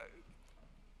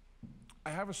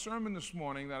have a sermon this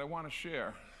morning that I want to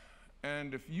share.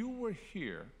 And if you were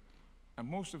here, and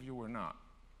most of you were not,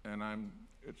 and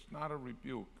it's not a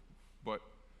rebuke, but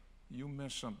you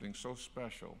missed something so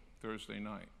special Thursday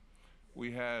night.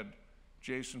 We had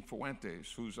Jason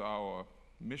Fuentes, who's our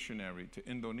missionary to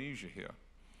Indonesia here.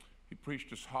 He preached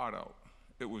his heart out.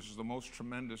 It was the most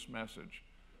tremendous message.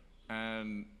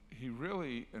 And he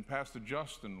really, and Pastor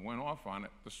Justin went off on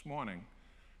it this morning.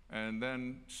 And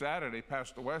then Saturday,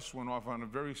 Pastor West went off on the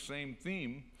very same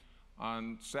theme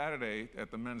on Saturday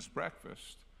at the men's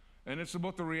breakfast. And it's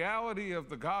about the reality of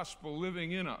the gospel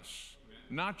living in us,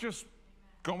 not just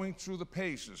going through the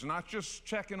paces, not just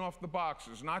checking off the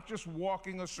boxes, not just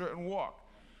walking a certain walk.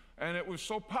 And it was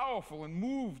so powerful and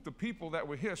moved the people that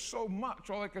were here so much.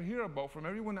 All I could hear about from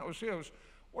everyone that was here was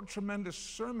what a tremendous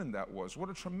sermon that was, what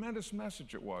a tremendous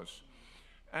message it was.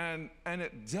 And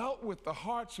it dealt with the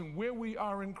hearts and where we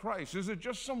are in Christ. Is it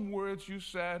just some words you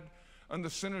said on the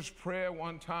sinner's prayer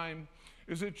one time?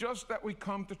 Is it just that we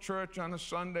come to church on a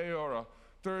Sunday or a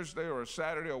Thursday or a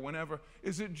Saturday or whenever?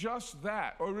 Is it just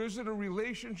that? Or is it a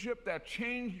relationship that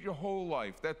changed your whole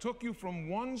life, that took you from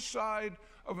one side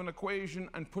of an equation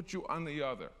and put you on the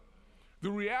other? The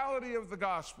reality of the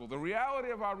gospel, the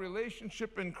reality of our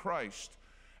relationship in Christ,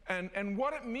 and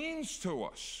what it means to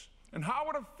us, and how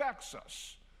it affects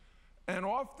us. And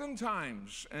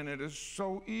oftentimes, and it is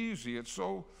so easy, it's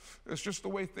just the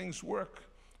way things work,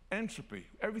 entropy.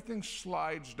 Everything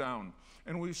slides down,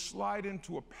 and we slide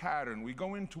into a pattern. We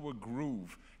go into a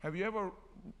groove. Have you ever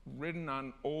ridden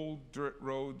on old dirt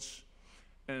roads,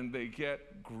 and they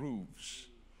get grooves?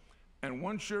 And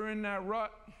once you're in that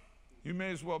rut, you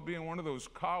may as well be in one of those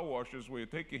car washes where you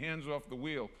take your hands off the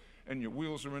wheel, and your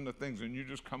wheels are in the things, and you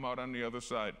just come out on the other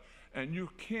side. And you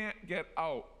can't get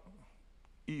out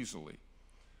easily.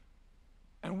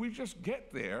 And we just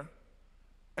get there,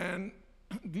 and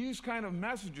these kind of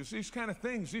messages, these kind of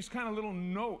things, these kind of little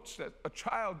notes that a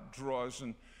child draws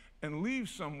and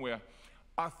leaves somewhere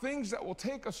are things that will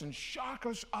take us and shock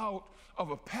us out of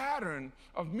a pattern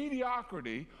of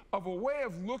mediocrity, of a way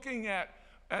of looking at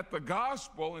the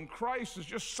gospel and Christ as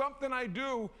just something I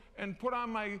do and put on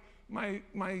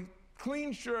my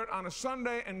clean shirt on a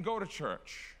Sunday and go to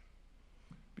church.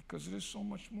 Because it is so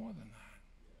much more than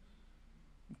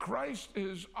that. Christ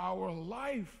is our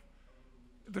life.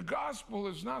 The gospel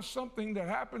is not something that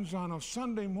happens on a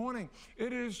Sunday morning.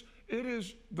 It is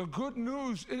the good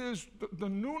news. It is the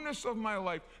newness of my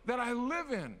life that I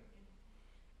live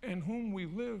in whom we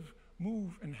live,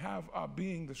 move, and have our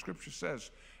being, the scripture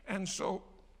says. And so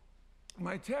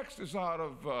my text is out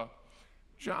of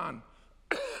John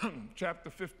chapter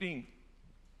 15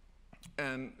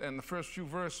 and the first few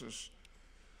verses.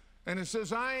 And it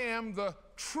says, I am the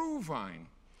true vine,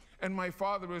 and my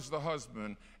Father is the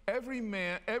husband. Every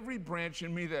branch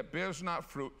in me that bears not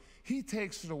fruit, he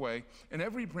takes it away. And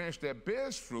every branch that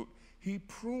bears fruit, he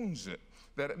prunes it,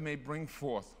 that it may bring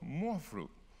forth more fruit.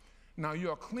 Now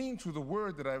you are clean through the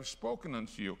word that I have spoken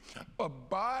unto you.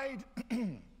 Abide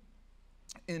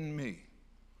in me.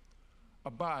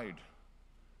 Abide,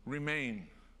 remain,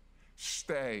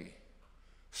 stay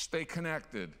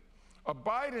connected.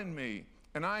 Abide in me,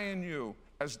 and I in you,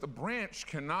 as the branch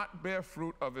cannot bear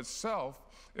fruit of itself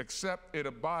except it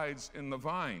abides in the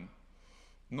vine.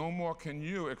 No more can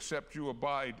you except you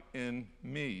abide in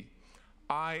me.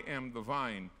 I am the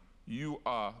vine, you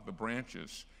are the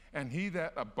branches. And he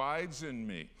that abides in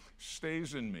me,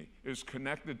 stays in me, is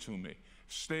connected to me,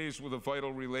 stays with a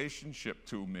vital relationship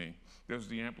to me. There's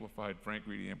the Amplified, Frank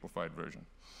Reedy Amplified version.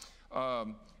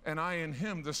 And I in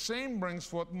him, the same brings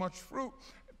forth much fruit.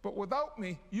 But without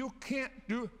me, you can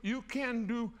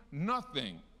do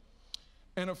nothing.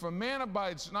 And if a man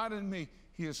abides not in me,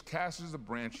 he is cast as a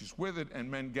branch, he's withered,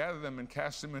 and men gather them and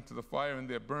cast them into the fire, and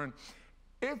they're burned.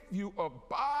 If you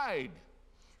abide,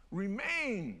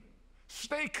 remain,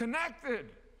 stay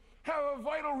connected, have a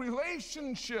vital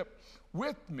relationship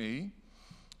with me,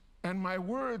 and my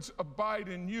words abide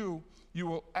in you, you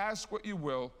will ask what you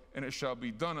will, and it shall be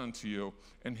done unto you.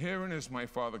 And herein is my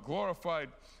Father glorified,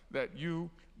 that you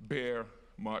bear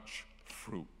much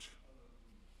fruit.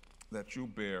 That you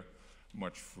bear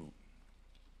much fruit.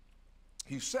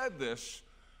 He said this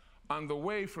on the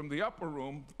way from the upper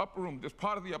room, this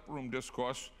part of the upper room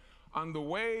discourse, on the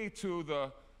way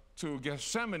to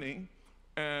Gethsemane,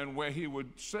 and where he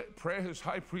would pray his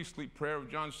high priestly prayer of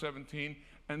John 17,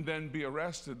 and then be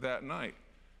arrested that night.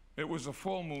 It was a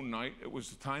full moon night. It was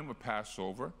the time of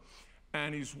Passover.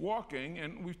 And he's walking,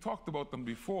 and we've talked about them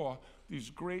before, these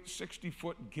great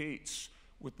 60-foot gates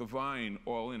with the vine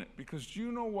all in it. Because do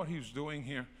you know what he's doing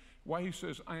here? Why he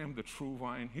says, I am the true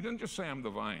vine? He didn't just say, I'm the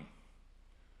vine.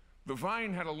 The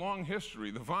vine had a long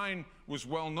history. The vine was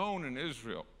well known in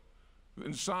Israel.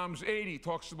 In Psalms 80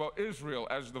 talks about Israel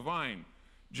as the vine.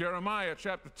 Jeremiah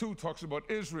chapter 2 talks about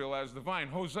Israel as the vine.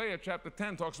 Hosea chapter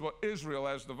 10 talks about Israel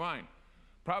as the vine.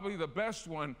 Probably the best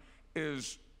one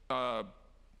is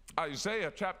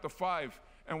Isaiah chapter 5,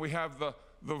 and we have the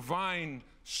vine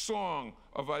song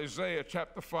of Isaiah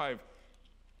chapter 5.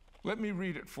 Let me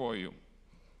read it for you.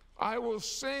 I will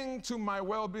sing to my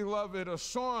well-beloved a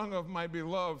song of my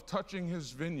beloved touching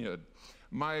his vineyard.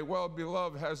 My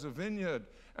well-beloved has a vineyard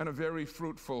and a very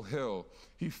fruitful hill.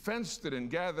 He fenced it and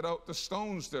gathered out the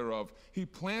stones thereof. He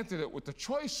planted it with the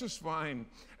choicest vine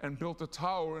and built a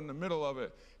tower in the middle of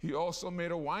it. He also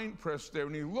made a winepress there,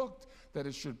 and he looked that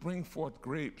it should bring forth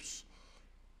grapes.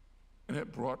 And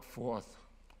it brought forth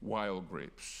wild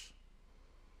grapes.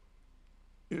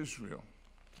 Israel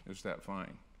is that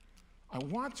vine. I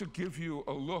want to give you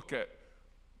a look at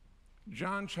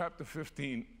John chapter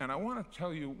 15, and I want to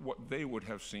tell you what they would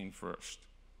have seen first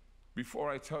before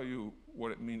I tell you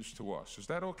what it means to us. Is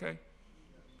that okay?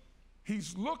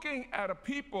 He's looking at a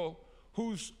people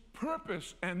whose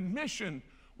purpose and mission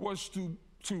was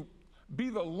to be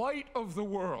the light of the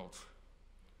world,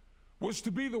 was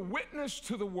to be the witness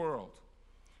to the world.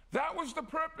 That was the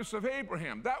purpose of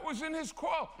Abraham. That was in his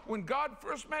call. When God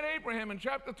first met Abraham in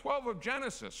chapter 12 of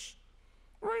Genesis,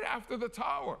 right after the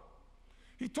tower,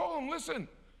 he told him, listen,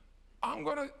 I'm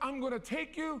gonna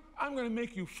take you, I'm gonna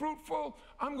make you fruitful,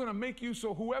 I'm gonna make you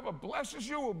so whoever blesses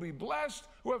you will be blessed,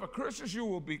 whoever curses you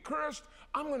will be cursed.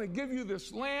 I'm gonna give you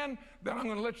this land that I'm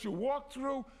gonna let you walk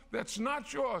through that's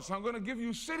not yours. I'm gonna give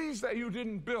you cities that you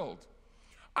didn't build.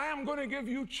 I am gonna give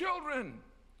you children,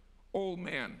 old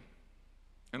man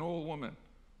and old woman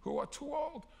who are too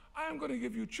old. I am going to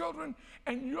give you children,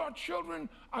 and your children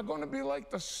are going to be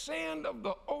like the sand of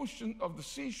the ocean, of the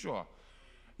seashore.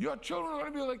 Your children are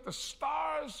going to be like the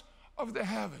stars of the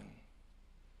heaven.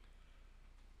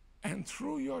 And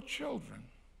through your children,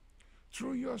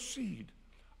 through your seed,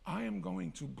 I am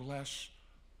going to bless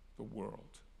the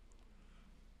world.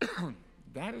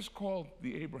 That is called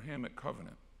the Abrahamic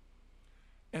covenant.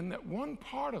 And that one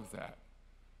part of that,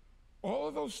 all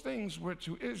of those things were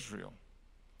to Israel,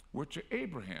 were to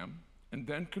Abraham, and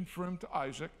then confirmed to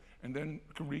Isaac, and then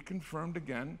reconfirmed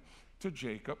again to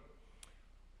Jacob.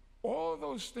 All of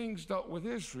those things dealt with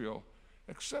Israel,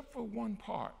 except for one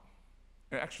part.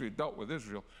 Actually, it dealt with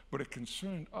Israel, but it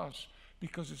concerned us,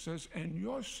 because it says, and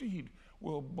your seed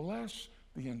will bless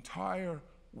the entire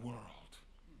world.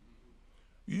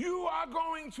 You are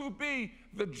going to be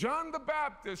the John the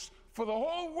Baptist for the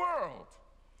whole world.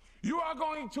 You are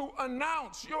going to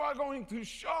announce, you are going to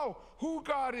show who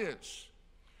God is.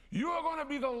 You are going to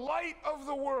be the light of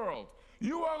the world.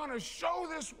 You are going to show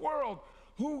this world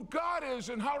who God is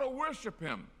and how to worship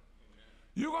him.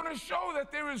 You're going to show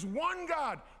that there is one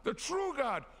God, the true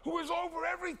God, who is over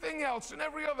everything else and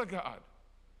every other God,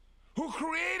 who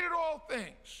created all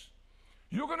things.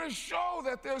 You're going to show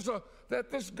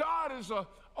that this God is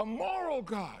a moral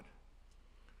God,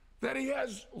 that he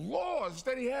has laws,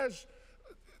 that he has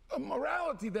a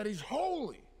morality, that he's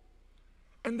holy,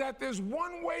 and that there's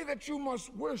one way that you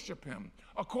must worship him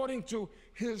according to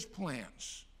his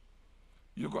plans.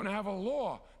 You're going to have a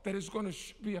law that is going to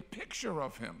be a picture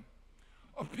of him,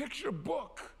 a picture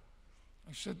book.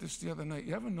 I said this the other night.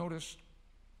 You ever notice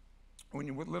when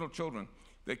you're with little children,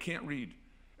 they can't read,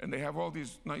 and they have all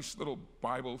these nice little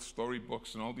Bible story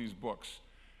books and all these books,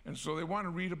 and so they want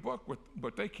to read a book,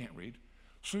 but they can't read.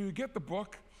 So you get the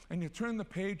book, and you turn the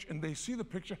page, and they see the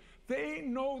picture. They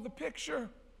know the picture.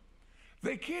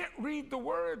 They can't read the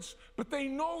words, but they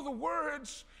know the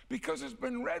words because it's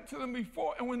been read to them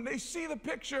before. And when they see the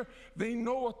picture, they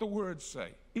know what the words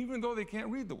say, even though they can't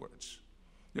read the words.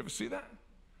 You ever see that?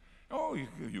 Oh,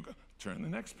 you turn the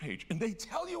next page, and they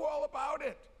tell you all about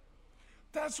it.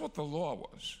 That's what the law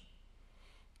was.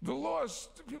 The law is,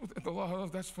 the law,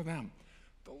 that's for them.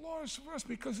 The law is for us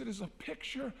because it is a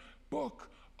picture book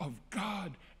of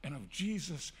God and of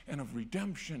Jesus and of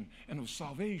redemption and of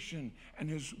salvation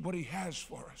and what he has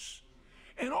for us.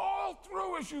 And all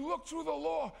through, as you look through the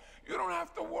law, you don't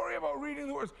have to worry about reading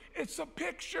the words. It's a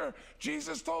picture.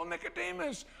 Jesus told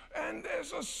Nicodemus, and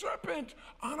there's a serpent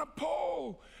on a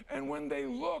pole, and when they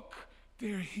look,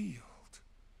 they're healed.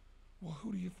 Well,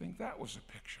 who do you think that was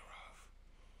a picture of?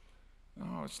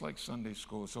 Oh, it's like Sunday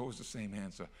school. It's always the same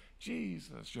answer.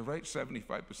 Jesus. You're right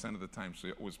 75% of the time, so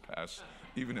you always pass,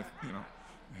 even if, you know.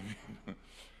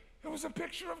 It was a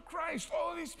picture of Christ.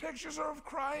 All of these pictures are of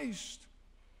Christ.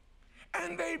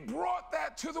 And they brought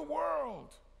that to the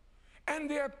world. And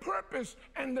their purpose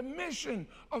and the mission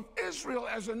of Israel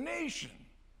as a nation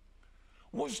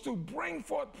was to bring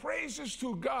forth praises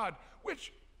to God,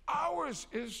 which ours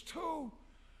is too.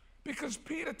 Because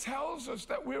Peter tells us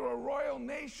that we're a royal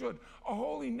nation, a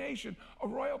holy nation, a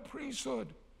royal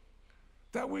priesthood,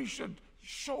 that we should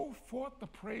show forth the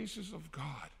praises of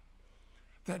God.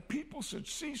 that people should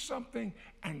see something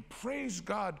and praise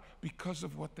God because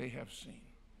of what they have seen.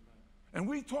 And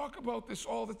we talk about this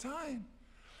all the time.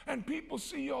 And people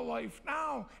see your life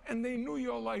now, and they knew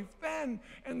your life then,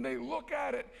 and they look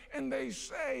at it and they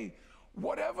say,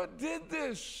 whatever did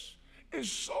this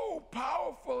is so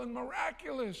powerful and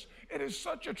miraculous. It is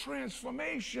such a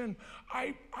transformation.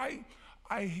 I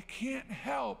can't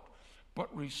help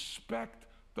but respect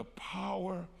the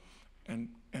power and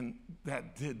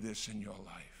that did this in your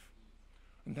life.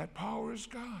 And that power is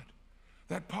God.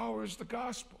 That power is the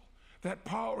gospel. That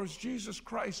power is Jesus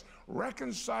Christ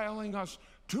reconciling us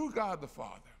to God the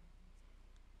Father.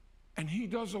 And he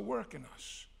does a work in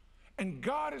us. And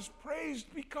God is praised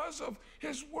because of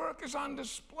his work is on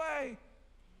display.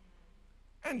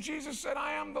 And Jesus said,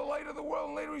 I am the light of the world.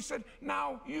 And later he said,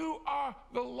 now you are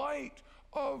the light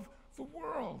of the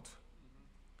world.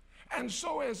 And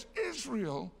so as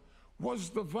Israel was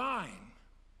the vine,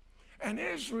 and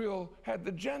Israel had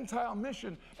the Gentile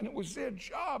mission, and it was their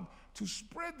job to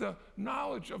spread the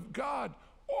knowledge of God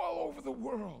all over the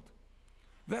world,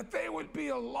 that they would be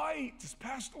a light, as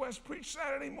Pastor West preached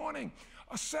Saturday morning,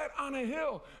 set on a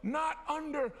hill, not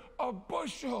under a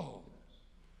bushel,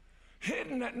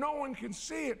 hidden that no one can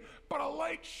see it, but a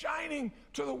light shining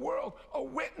to the world, a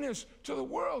witness to the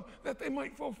world, that they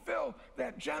might fulfill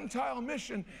that Gentile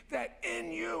mission, that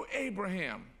in you,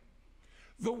 Abraham,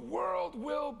 the world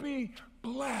will be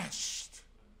blessed.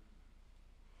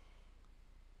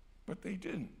 But they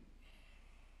didn't.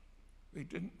 They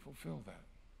didn't fulfill that.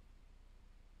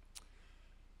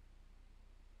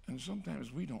 And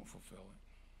sometimes we don't fulfill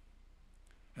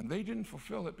it. And they didn't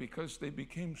fulfill it because they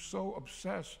became so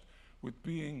obsessed with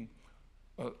being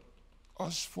a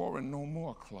us four and no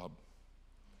more club.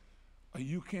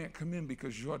 You can't come in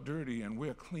because you're dirty and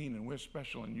we're clean and we're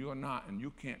special and you're not, and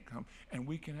you can't come and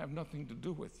we can have nothing to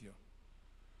do with you.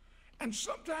 And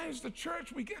sometimes the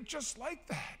church, we get just like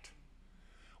that.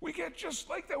 We get just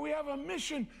like that. We have a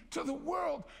mission to the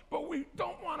world, but we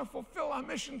don't want to fulfill our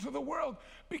mission to the world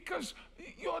because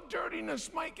your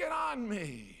dirtiness might get on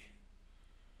me.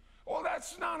 Well,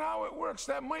 that's not how it works.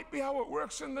 That might be how it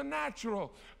works in the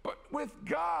natural. But with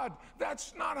God,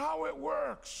 that's not how it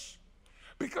works.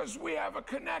 Because we have a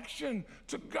connection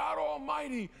to God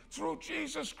Almighty through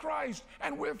Jesus Christ,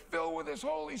 and we're filled with his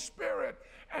Holy Spirit.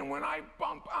 And when I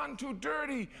bump onto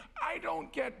dirty, I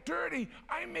don't get dirty,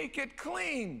 I make it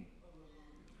clean.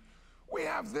 We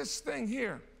have this thing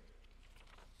here.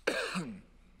 Okay.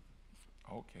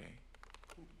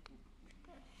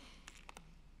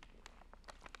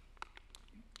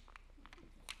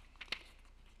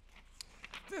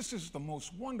 This is the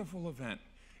most wonderful event.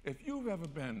 If you've ever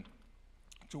been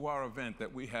to our event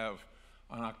that we have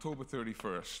on October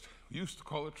 31st, we used to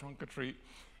call it Trunk or Treat.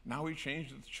 Now we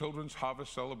changed it to Children's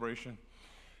Harvest Celebration.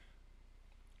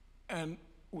 And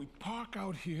we park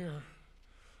out here.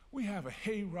 We have a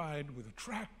hay ride with a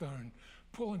tractor and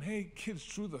pulling hay kids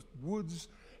through the woods.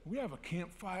 We have a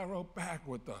campfire out back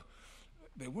with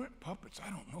they weren't puppets. I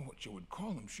don't know what you would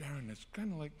call them, Sharon. It's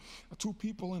kind of like two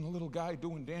people and a little guy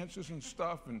doing dances and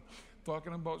stuff and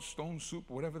talking about stone soup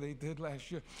or whatever they did last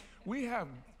year. We have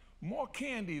more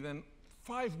candy than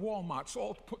 5 Walmarts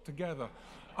all put together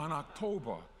on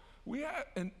October. We have,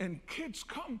 and kids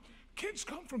come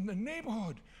from the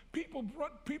neighborhood. People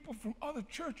brought people from other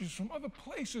churches, from other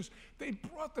places. They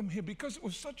brought them here because it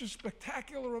was such a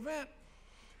spectacular event.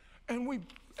 And we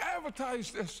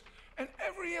advertised this. And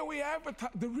every year we advertise.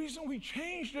 The reason we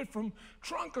changed it from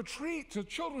Trunk or Treat to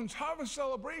Children's Harvest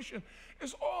Celebration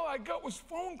is all I got was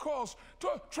phone calls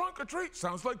to Trunk or Treat.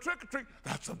 Sounds like trick or treat.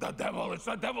 That's of the devil. It's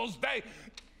the devil's day.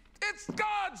 It's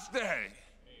God's day.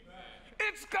 Amen.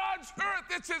 It's God's earth.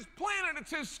 It's his planet.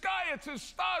 It's his sky. It's his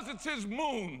stars. It's his moon.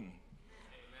 Amen.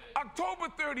 October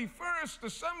 31st,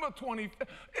 December 25th.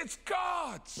 It's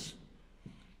God's.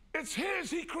 It's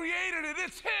his. He created it.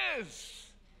 It's his.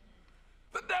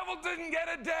 The devil didn't get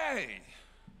a day.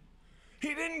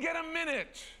 He didn't get a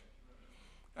minute.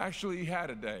 Actually, he had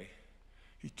a day.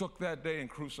 He took that day and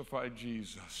crucified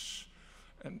Jesus.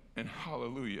 And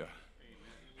hallelujah. Amen.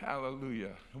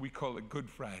 Hallelujah. We call it Good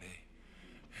Friday.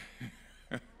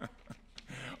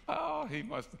 Oh, he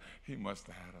must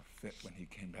have had a fit when he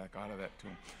came back out of that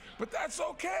tomb. But that's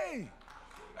okay.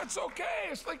 That's okay.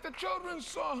 It's like the children's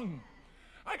song.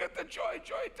 I got the joy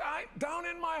down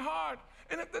in my heart.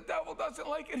 And if the devil doesn't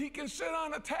like it, he can sit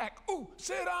on attack. Ooh,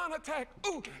 sit on attack.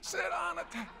 Ooh, sit on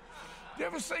attack. You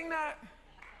ever sing that?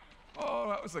 Oh,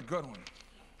 that was a good one.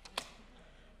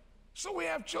 So we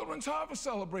have Children's Harvest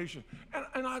Celebration.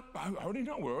 And I already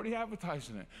know, we're already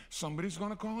advertising it. Somebody's going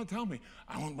to call and tell me,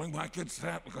 I won't bring my kids to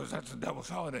that because that's the devil's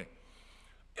holiday.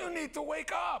 You need to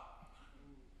wake up.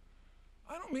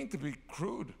 I don't mean to be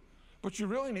crude, but you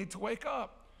really need to wake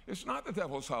up. It's not the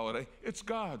devil's holiday, it's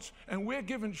God's. And we're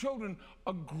giving children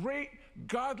a great,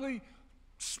 godly,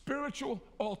 spiritual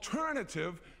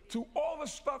alternative to all the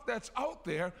stuff that's out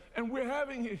there, and we're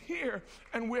having it here,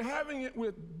 and we're having it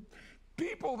with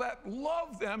people that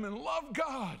love them and love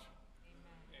God.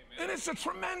 Amen. And it's a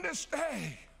tremendous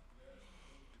day.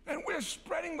 And we're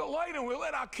spreading the light, and we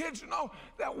let our kids know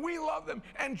that we love them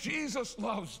and Jesus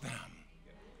loves them.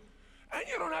 And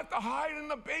you don't have to hide in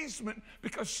the basement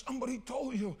because somebody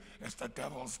told you it's the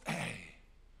devil's day.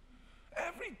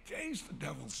 Every day's the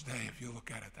devil's day if you look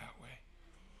at it that way.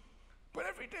 But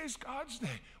every day's God's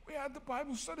day. We had the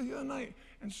Bible study the other night,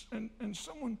 and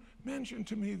someone mentioned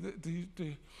to me that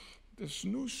this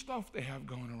new stuff they have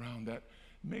going around that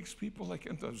makes people like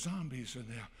into zombies, and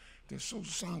they're so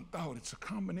zonked out. It's a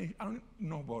combination, I don't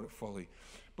know about it fully,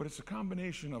 but it's a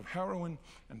combination of heroin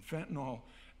and fentanyl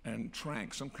and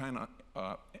tranq, some kind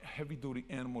of heavy-duty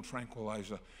animal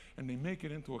tranquilizer, and they make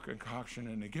it into a concoction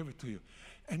and they give it to you,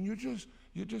 and you're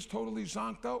just totally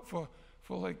zonked out for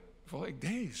like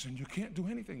days, and you can't do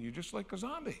anything. You're just like a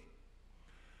zombie.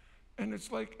 And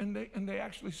it's like, and they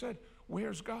actually said,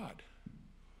 "Where's God?"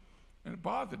 And it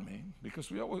bothered me because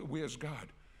we always, where's God?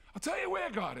 I'll tell you where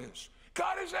God is.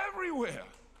 God is everywhere.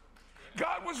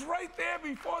 God was right there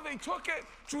before they took it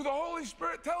through the Holy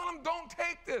Spirit, telling them, "Don't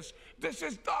take this. This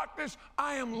is darkness.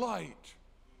 I am light."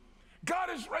 God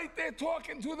is right there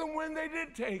talking to them when they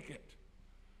did take it.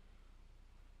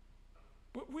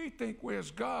 But we think,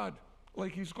 where's God?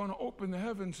 Like he's going to open the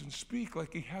heavens and speak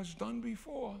like he has done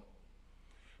before.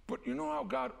 But you know how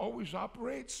God always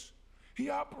operates? He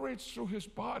operates through his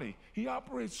body. He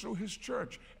operates through his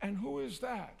church. And who is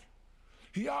that?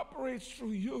 He operates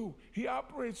through you. He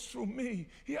operates through me.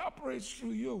 He operates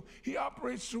through you. He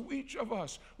operates through each of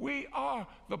us. We are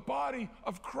the body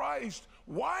of Christ.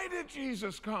 Why did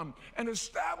Jesus come and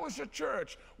establish a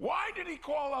church? Why did he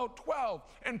call out 12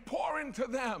 and pour into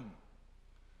them?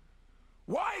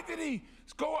 Why did he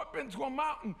go up into a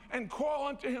mountain and call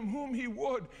unto him whom he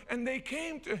would? And they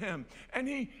came to him, and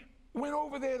he went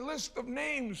over their list of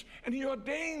names, and he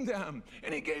ordained them,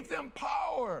 and he gave them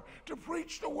power to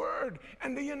preach the word,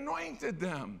 and he anointed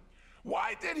them.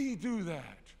 Why did he do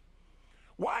that?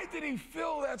 Why did he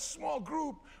fill that small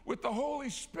group with the Holy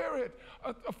Spirit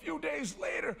a few days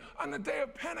later on the day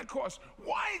of Pentecost?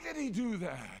 Why did he do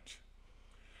that?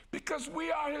 Because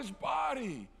we are his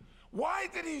body. Why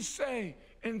did he say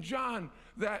in John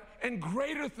that, "And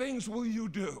greater things will you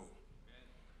do"?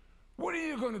 What are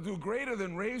you going to do greater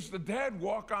than raise the dead,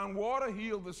 walk on water,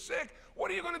 heal the sick?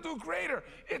 What are you going to do greater?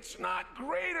 It's not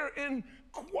greater in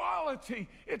quality,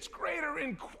 it's greater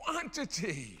in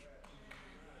quantity.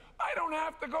 I don't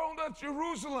have to go to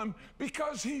Jerusalem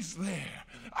because he's there.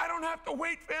 I don't have to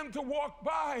wait for him to walk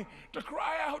by to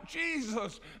cry out,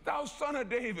 "Jesus, thou son of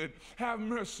David, have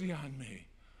mercy on me."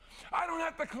 I don't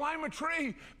have to climb a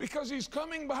tree because he's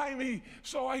coming by me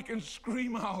so I can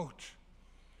scream out.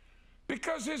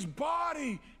 Because his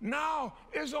body now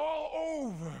is all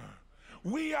over.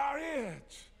 We are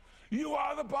it. You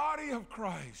are the body of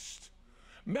Christ.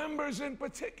 Members in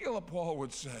particular, Paul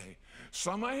would say.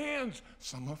 Some are hands,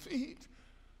 some are feet,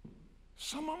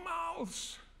 some are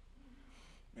mouths.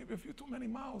 Maybe a few too many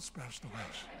mouths, Pastor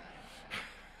West.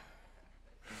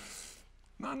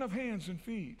 Not enough hands and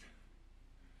feet.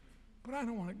 But I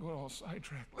don't want to go all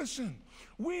sidetracked. Listen,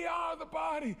 we are the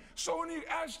body. So when you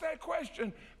ask that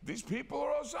question, these people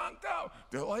are all zonked out.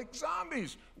 They're like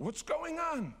zombies. What's going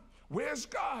on? Where's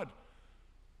God?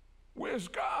 Where's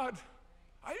God?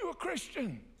 Are you a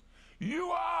Christian? You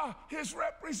are his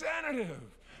representative.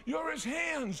 You're his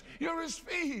hands. You're his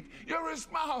feet. You're his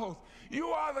mouth. You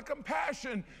are the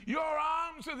compassion. Your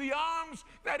arms are the arms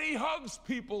that he hugs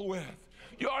people with.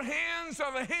 Your hands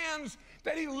are the hands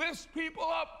that he lifts people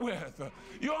up with.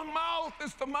 Your mouth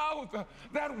is the mouth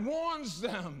that warns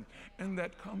them and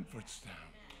that comforts them.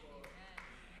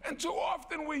 And too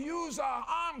often we use our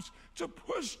arms to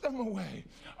push them away,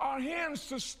 our hands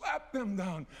to slap them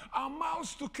down, our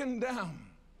mouths to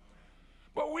condemn.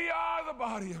 But we are the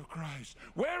body of Christ.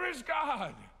 Where is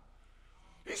God?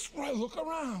 He's right. Look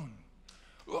around.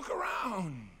 Look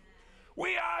around.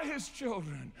 We are his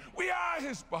children. We are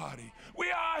his body.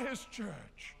 We are his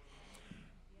church.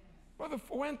 Brother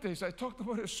Fuentes, I talked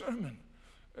about his sermon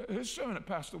at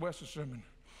Pastor West's sermon.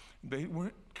 They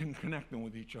weren't connecting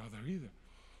with each other either.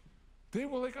 They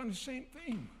were like on the same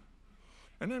theme.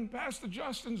 And then Pastor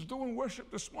Justin's doing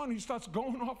worship this morning. He starts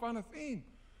going off on a theme.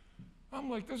 I'm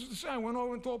like, this is the same. I went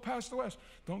over and told Pastor West,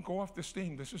 don't go off this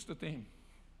theme. This is the theme.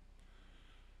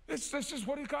 This is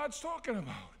what God's talking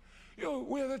about. You know,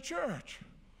 we're the church.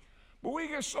 But we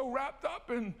get so wrapped up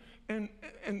in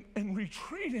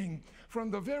retreating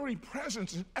from the very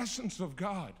presence and essence of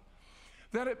God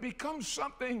that it becomes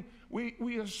something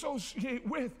we associate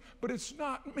with, but it's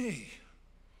not me.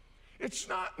 It's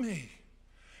not me.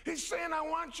 He's saying, I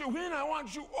want you in, I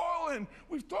want you all in.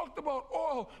 We've talked about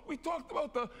all. We talked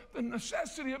about the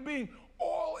necessity of being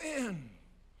all in.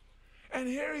 And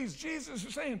here Jesus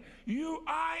is saying,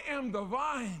 I am the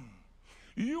vine.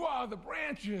 You are the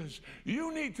branches.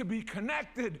 You need to be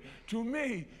connected to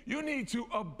me. You need to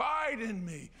abide in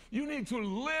me. You need to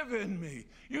live in me.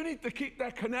 You need to keep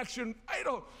that connection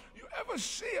vital. You ever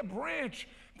see a branch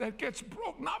that gets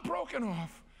not broken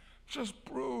off, just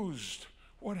bruised?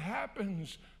 What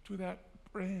happens to that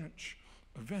branch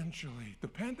eventually,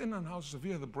 depending on how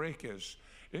severe the break is,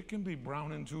 it can be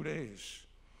brown in 2 days,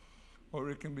 or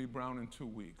it can be brown in 2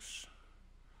 weeks.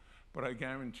 But I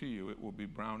guarantee you it will be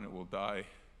brown, it will die,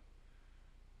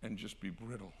 and just be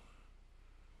brittle,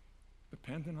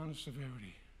 depending on the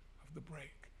severity of the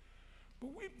break.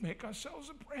 But we make ourselves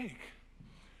a break.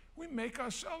 We make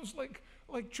ourselves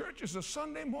like church is a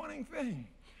Sunday morning thing.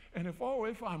 And if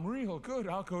I'm real good,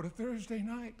 I'll go to Thursday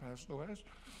night, Pastor West.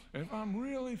 If I'm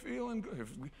really feeling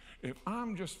good, if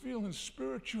I'm just feeling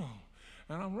spiritual,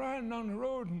 and I'm riding down the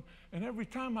road, and every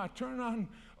time I turn on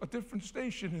a different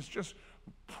station, it's just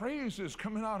praises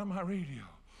coming out of my radio.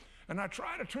 And I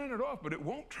try to turn it off, but it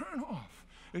won't turn off.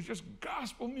 It's just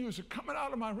gospel music coming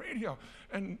out of my radio.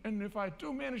 And if I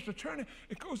do manage to turn it,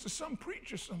 it goes to some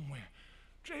preacher somewhere.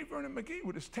 J. Vernon McGee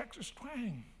with his Texas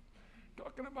twang,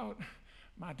 talking about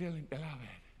my dearly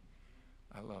beloved.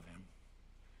 I love him.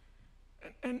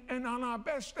 And on our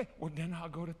best day, well, then I'll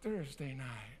go to Thursday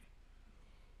night.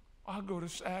 I'll go to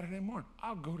Saturday morning.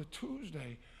 I'll go to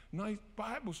Tuesday night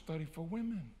Bible study for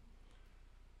women.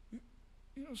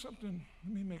 You know something?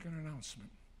 Let me make an announcement.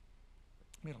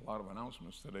 We had a lot of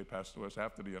announcements today, Pastor West.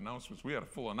 After the announcements, we had a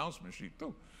full announcement sheet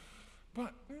too.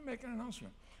 But let me make an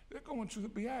announcement. They're going through the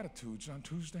Beatitudes on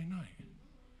Tuesday night.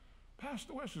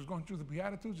 Pastor West is going through the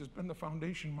Beatitudes. It's been the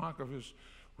foundation mark of his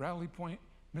Rally Point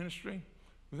ministry.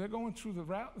 They're going through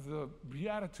the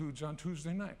Beatitudes on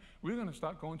Tuesday night. We're going to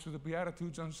start going through the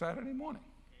Beatitudes on Saturday morning.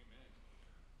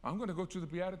 Amen. I'm going to go through the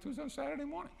Beatitudes on Saturday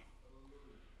morning.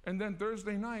 And then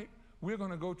Thursday night, we're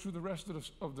going to go through the rest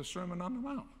of the Sermon on the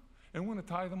Mount. And we're going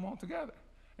to tie them all together.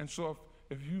 And so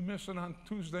if you miss it on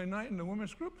Tuesday night in the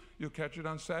women's group, you'll catch it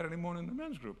on Saturday morning in the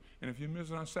men's group. And if you miss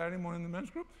it on Saturday morning in the men's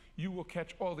group, you will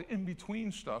catch all the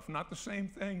in-between stuff, not the same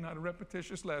thing, not a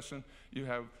repetitious lesson.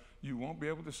 You won't be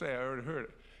able to say, I already heard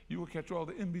it. You will catch all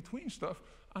the in-between stuff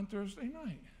on Thursday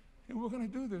night. And we're going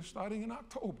to do this starting in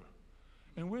October.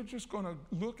 And we're just going to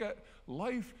look at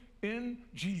life in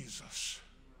Jesus.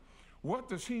 What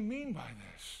does he mean by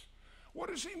this? What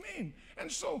does he mean?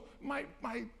 And so my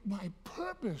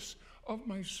purpose of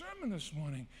my sermon this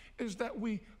morning is that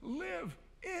we live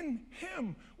in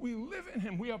him. We live in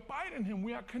him. We abide in him.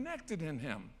 We are connected in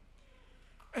him.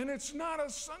 And it's not a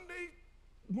Sunday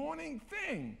morning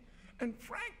thing. And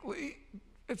frankly,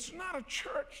 it's not a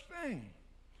church thing.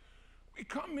 We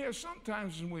come here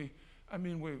sometimes and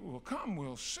we'll come,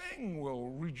 we'll sing,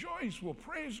 we'll rejoice, we'll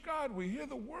praise God, we hear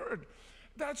the word.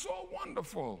 That's all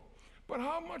wonderful. But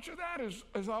how much of that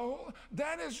is all?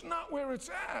 That is not where it's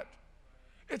at.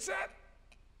 It's at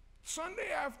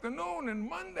Sunday afternoon and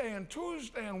Monday and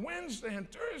Tuesday and Wednesday and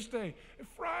Thursday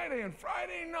and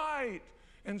Friday night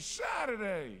and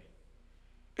Saturday.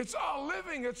 It's our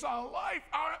living, it's our life.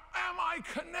 Am I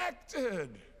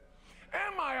connected?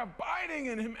 Am I abiding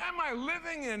in him? Am I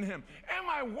living in him? Am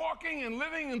I walking and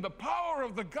living in the power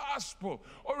of the gospel?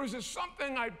 Or is it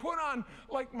something I put on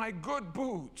like my good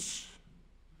boots?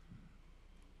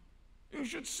 You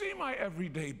should see my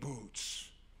everyday boots.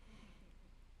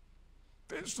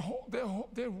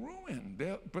 They're ruined,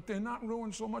 but they're not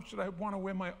ruined so much that I want to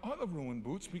wear my other ruined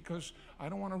boots because I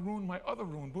don't want to ruin my other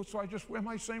ruined boots, so I just wear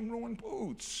my same ruined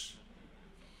boots.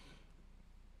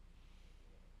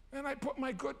 And I put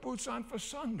my good boots on for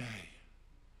Sunday,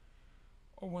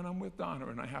 or when I'm with Donna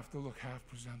and I have to look half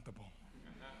presentable.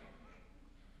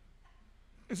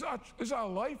 Is our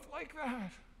life like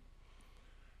that?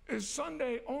 Is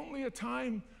Sunday only a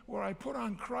time where I put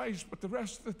on Christ, but the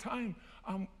rest of the time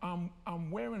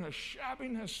I'm wearing a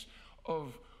shabbiness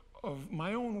of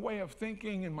my own way of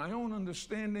thinking and my own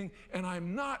understanding, and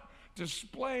I'm not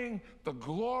displaying the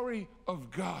glory of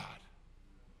God?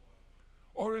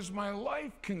 Or is my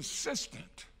life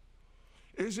consistent?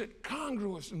 Is it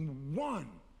congruous in one?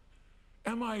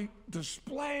 Am I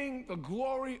displaying the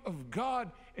glory of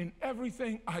God in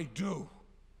everything I do?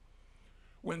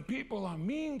 When people are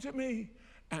mean to me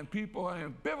and people are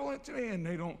ambivalent to me and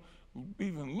they don't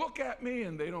even look at me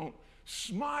and they don't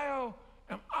smile,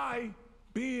 am I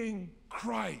being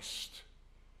Christ?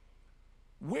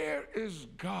 Where is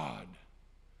God?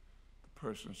 The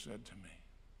person said to me.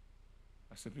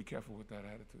 I said, be careful with that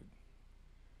attitude.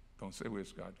 Don't say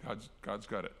where's God. God's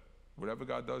got it. Whatever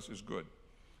God does is good.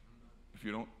 If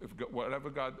you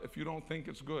don't think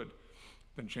it's good,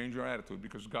 then change your attitude,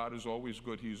 because God is always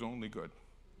good. He's only good.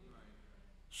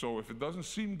 So if it doesn't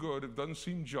seem good, if it doesn't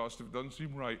seem just, if it doesn't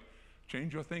seem right,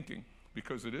 change your thinking,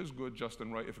 because it is good, just,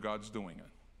 and right if God's doing it,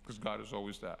 because God is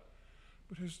always that.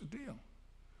 But here's the deal.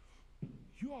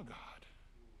 You are God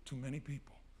to many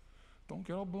people. Don't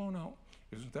get all blown out.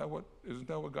 Isn't that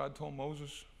what God told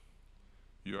Moses?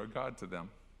 You're God to them.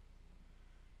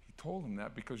 He told him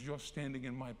that because you're standing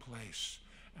in my place,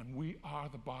 and we are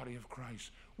the body of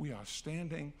Christ. We are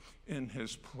standing in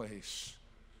his place,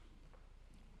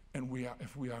 and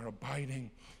if we are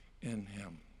abiding in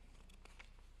him.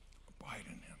 Abide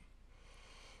in him.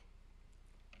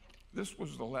 This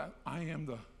was the last. I am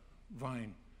the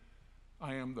vine.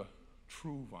 I am the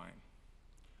true vine.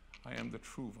 I am the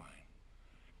true vine.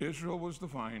 Israel was the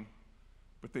vine,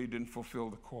 but they didn't fulfill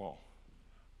the call.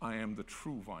 I am the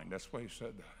true vine. That's why he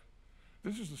said that.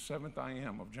 This is the seventh I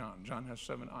am of John. John has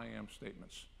 7 I am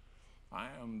statements. I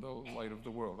am the light of the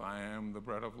world. I am the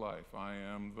bread of life. I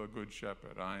am the good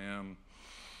shepherd. I am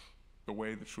the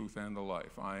way, the truth, and the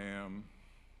life. I am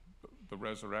the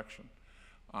resurrection.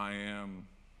 I am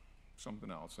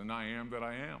something else. And I am that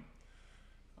I am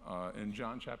in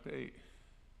John chapter 8.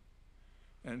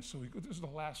 And so this is the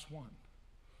last one.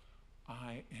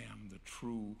 I am the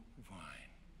true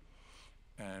vine,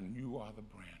 and you are the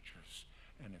branches.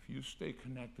 And if you stay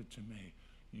connected to me,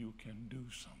 you can do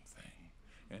something.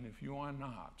 And if you are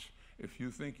not, if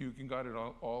you think you can got it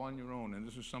all on your own, and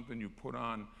this is something you put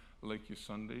on like your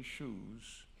Sunday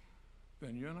shoes,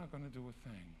 then you're not going to do a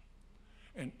thing.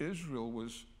 And Israel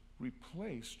was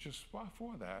replaced just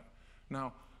before that.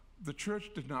 Now, the church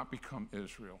did not become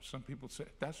Israel. Some people say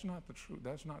that's not the truth.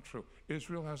 That's not true.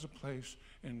 Israel has a place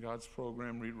in God's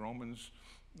program. Read Romans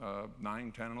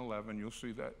 9, 10, and 11. You'll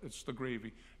see that it's the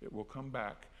gravy. It will come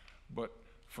back. But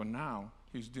for now,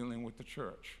 he's dealing with the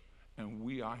church, and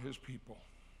we are his people,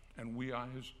 and we are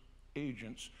his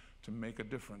agents to make a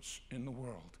difference in the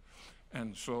world.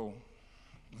 And so,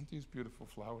 aren't these beautiful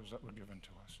flowers that were given to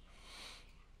us?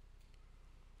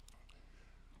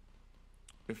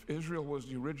 If Israel was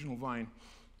the original vine,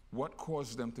 what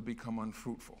caused them to become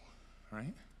unfruitful,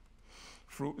 right?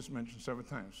 Fruit is mentioned several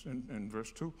times. In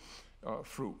verse 2,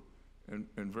 fruit.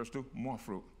 In verse 2, more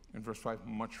fruit. In verse 5,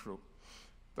 much fruit.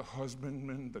 The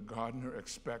husbandman, the gardener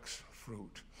expects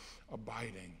fruit.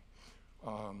 Abiding.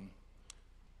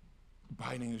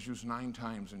 Abiding is used 9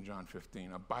 times in John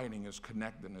 15. Abiding is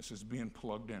connectedness, is being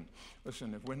plugged in.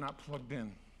 Listen, if we're not plugged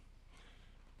in,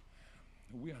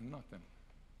 we are nothing.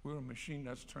 We're a machine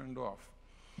that's turned off.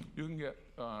 You can get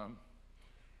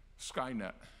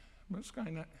Skynet. Remember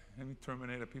Skynet? Any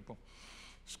Terminator people?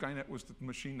 Skynet was the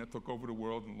machine that took over the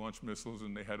world and launched missiles,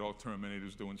 and they had all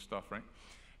Terminators doing stuff, right?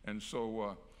 And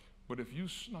so, but if you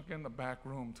snuck in the back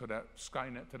room to that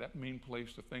Skynet, to that main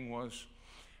place the thing was,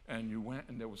 and you went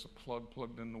and there was a plug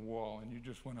plugged in the wall, and you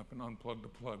just went up and unplugged the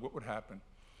plug, what would happen?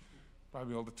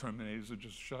 Probably all the Terminators would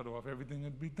just shut off. Everything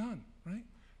would be done, right?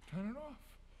 Turn it off.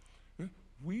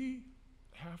 We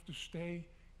have to stay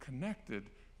connected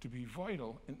to be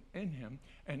vital in him.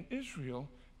 And Israel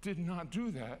did not do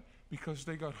that because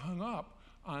they got hung up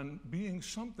on being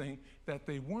something that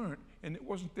they weren't, and it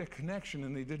wasn't their connection,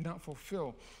 and they did not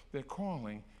fulfill their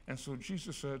calling. And so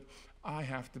Jesus said, I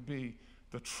have to be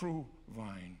the true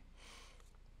vine.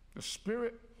 The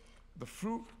Spirit, the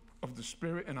fruit of the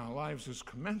Spirit in our lives is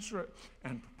commensurate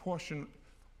and proportional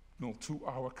to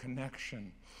our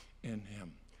connection in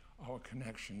him. Our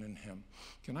connection in him.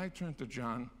 Can I turn to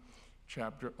John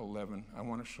chapter 11? I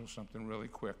want to show something really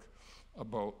quick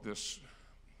about this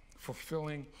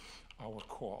fulfilling our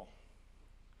call.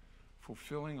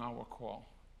 Fulfilling our call.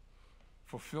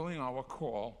 Fulfilling our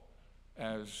call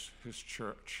as his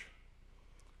church.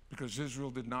 Because Israel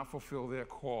did not fulfill their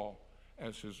call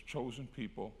as his chosen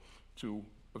people to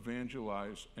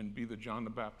evangelize and be the John the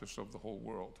Baptist of the whole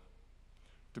world.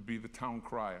 To be the town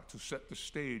crier, to set the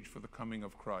stage for the coming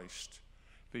of Christ.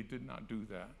 They did not do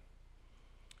that.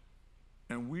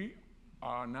 And we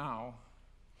are now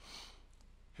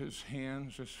his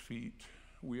hands, his feet.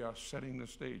 We are setting the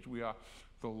stage. We are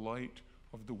the light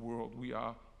of the world. We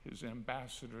are his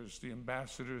ambassadors, the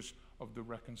ambassadors of the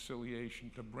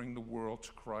reconciliation, to bring the world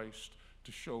to Christ,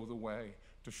 to show the way,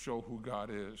 to show who God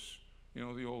is. You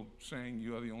know the old saying,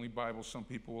 you are the only Bible some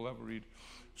people will ever read.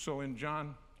 So in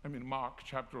Mark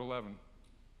chapter 11,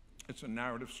 It's a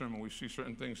narrative sermon. We see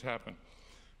certain things happen.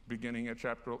 Beginning at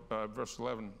verse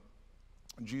 11.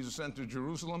 Jesus entered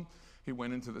Jerusalem. He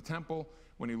went into the temple.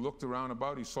 When he looked around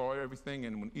about, he saw everything.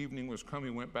 And when evening was come, he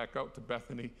went back out to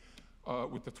Bethany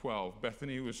with the 12.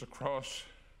 Bethany was across.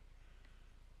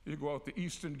 You go out the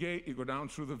eastern gate, you go down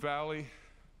through the valley,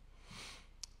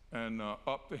 and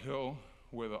up the hill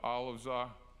where the olives are,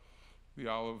 the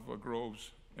olive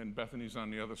groves, and Bethany's on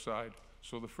the other side.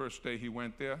 So the first day he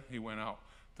went there, he went out.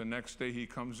 The next day he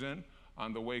comes in.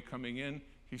 On the way coming in,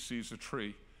 he sees a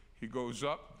tree. He goes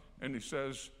up and he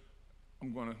says,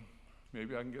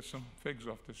 maybe I can get some figs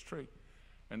off this tree.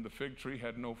 And the fig tree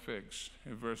had no figs.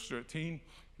 In verse 13,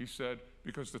 he said,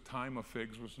 because the time of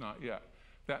figs was not yet.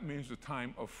 That means the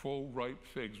time of full ripe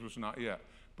figs was not yet.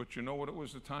 But you know what it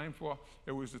was the time for?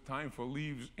 It was the time for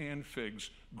leaves and figs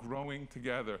growing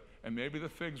together. And maybe the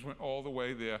figs went all the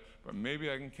way there, but maybe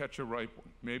I can catch a ripe one.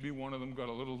 Maybe one of them got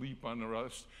a little leap on the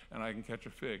rest, and I can catch a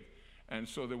fig. And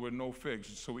so there were no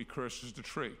figs, so he curses the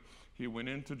tree. He went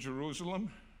into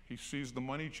Jerusalem. He sees the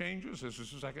money changers. This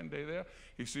is the second day there.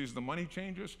 He sees the money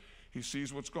changers. He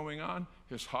sees what's going on.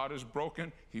 His heart is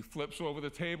broken. He flips over the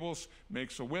tables,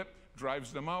 makes a whip,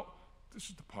 drives them out. This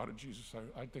is the part of Jesus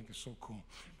I think is so cool.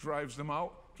 Drives them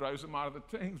out of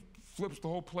the thing, flips the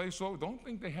whole place over. Don't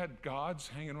think they had gods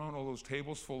hanging around all those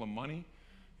tables full of money.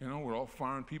 You know, we're all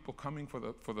foreign people coming for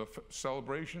the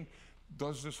celebration.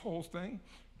 Does this whole thing.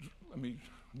 Let me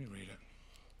read it.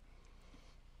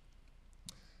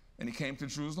 And he came to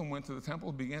Jerusalem, went to the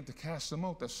temple, began to cast them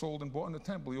out that sold and bought in the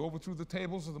temple. He overthrew the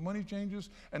tables of the money changers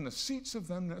and the seats of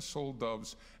them that sold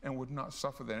doves, and would not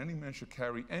suffer that any man should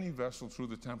carry any vessel through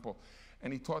the temple.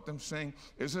 And he taught them, saying,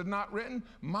 is it not written,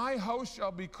 my house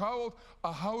shall be called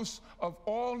a house of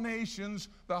all nations,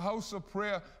 the house of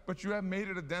prayer, but you have made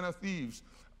it a den of thieves.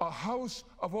 A house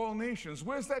of all nations.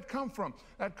 Where's that come from?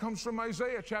 That comes from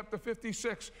Isaiah chapter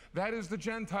 56. That is the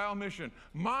Gentile mission.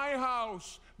 My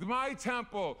house, my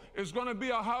temple, is going to be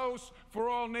a house for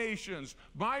all nations.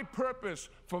 My purpose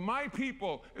for my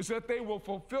people is that they will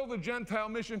fulfill the Gentile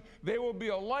mission. They will be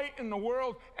a light in the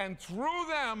world, and through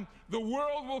them, the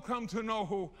world will come to know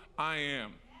who I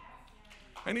am.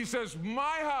 And he says,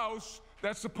 my house,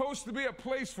 that's supposed to be a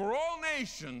place for all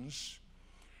nations,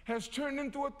 has turned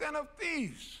into a den of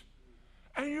thieves.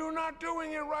 And you're not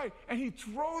doing it right. And he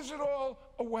throws it all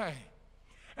away.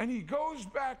 And he goes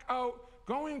back out,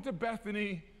 going to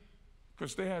Bethany,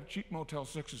 because they had cheap Motel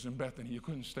 6s in Bethany. You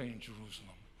couldn't stay in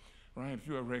Jerusalem, right? If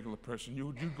you're a regular person,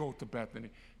 you go to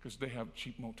Bethany, because they have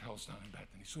cheap motels down in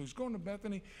Bethany. So he's going to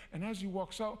Bethany, and as he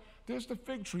walks out, there's the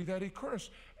fig tree that he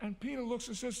cursed. And Peter looks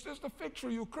and says, there's the fig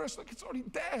tree you cursed. Look, it's already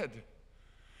dead.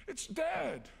 It's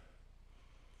dead.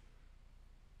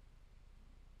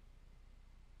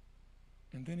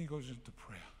 And then he goes into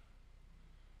prayer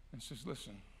and says,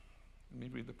 listen, let me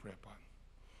read the prayer part.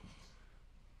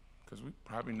 Because we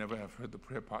probably never have heard the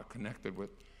prayer part connected with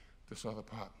this other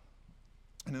part.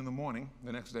 And in the morning,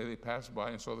 the next day, they passed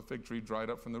by and saw the fig tree dried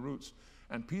up from the roots.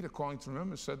 And Peter, calling to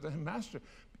remember, said to him, Master,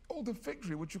 behold the fig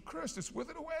tree which you cursed, it's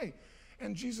withered away.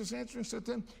 And Jesus answering said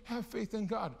to him, have faith in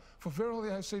God. For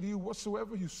verily I say to you,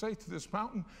 whatsoever you say to this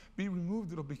mountain, be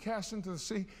removed, it'll be cast into the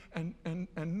sea. And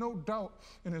no doubt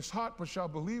in his heart, but shall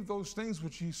believe those things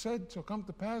which he said shall come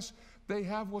to pass. They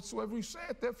have whatsoever he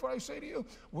saith. Therefore I say to you,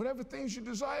 whatever things you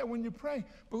desire when you pray,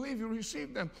 believe you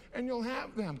receive them, and you'll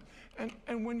have them.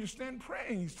 And when you stand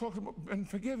praying, he's talking about and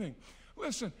forgiving.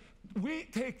 Listen, we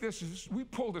take this, we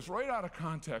pull this right out of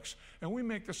context, and we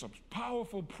make this a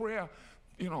powerful prayer,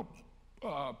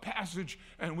 passage,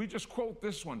 and we just quote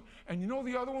this one. And you know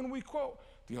the other one we quote?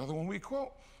 The other one we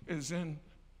quote is in,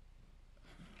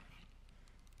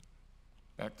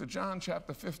 back to John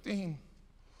chapter 15.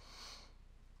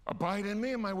 Abide in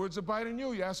me, and my words abide in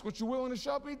you. You ask what you will, and it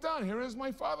shall be done. Here is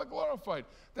my Father glorified,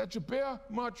 that you bear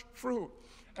much fruit.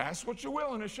 Ask what you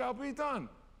will, and it shall be done.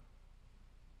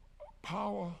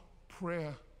 Power,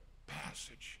 prayer,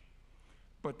 passage.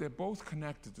 But they're both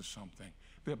connected to something.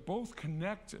 They're both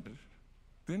connected.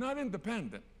 They're not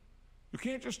independent. You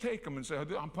can't just take them and say,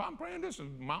 I'm praying this,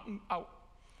 and mountain out.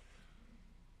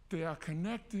 They are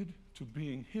connected to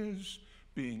being his,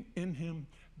 being in him,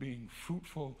 being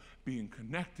fruitful, being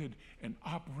connected, and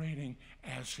operating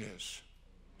as his.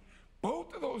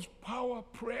 Both of those power,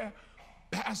 prayer,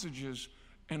 passages,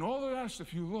 and all the rest,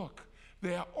 if you look,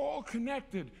 they are all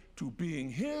connected to being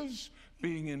his,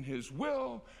 being in his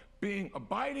will, being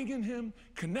abiding in him,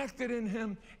 connected in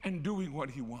him, and doing what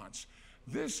he wants.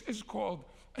 This is called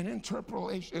an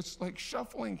interpolation. It's like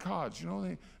shuffling cards. You know,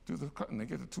 they do the cut and they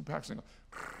get the two packs and go,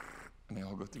 and they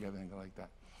all go together and go like that.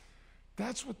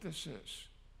 That's what this is.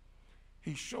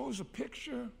 He shows a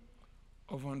picture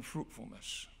of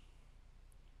unfruitfulness.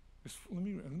 Let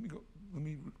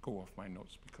me go off my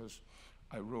notes because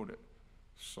I wrote it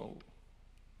so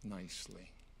nicely.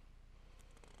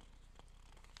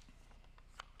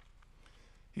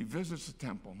 He visits the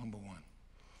temple, number one.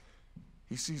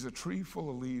 He sees a tree full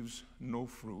of leaves, no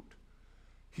fruit.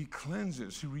 He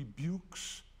cleanses, he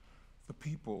rebukes the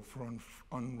people for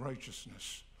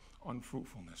unrighteousness,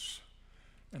 unfruitfulness.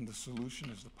 And the solution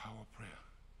is the power of prayer.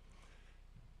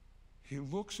 He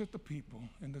looks at the people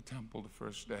in the temple the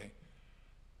first day,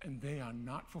 and they are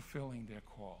not fulfilling their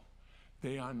call.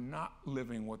 They are not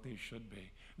living what they should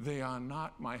be. They are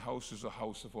not, my house is a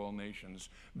house of all nations.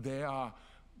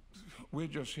 We're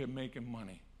just here making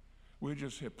money. We're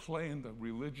just here playing the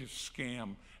religious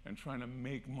scam and trying to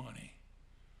make money.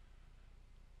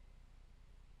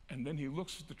 And then he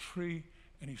looks at the tree,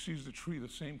 and he sees the tree the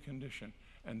same condition.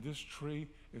 And this tree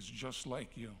is just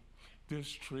like you. This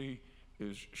tree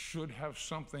should have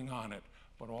something on it,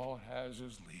 but all it has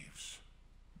is leaves.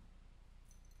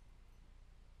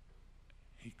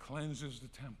 He cleanses the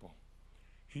temple.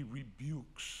 He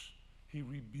rebukes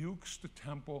the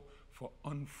temple for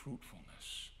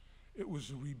unfruitfulness. It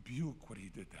was a rebuke what he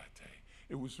did that day.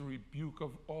 It was a rebuke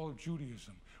of all of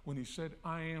Judaism. When he said,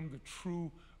 I am the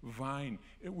true vine,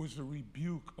 it was a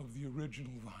rebuke of the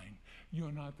original vine.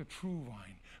 You're not the true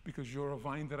vine because you're a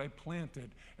vine that I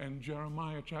planted. And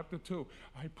Jeremiah chapter 2,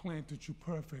 I planted you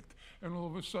perfect. And all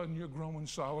of a sudden you're growing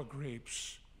sour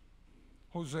grapes.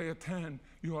 Hosea 10,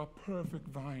 you're a perfect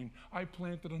vine. I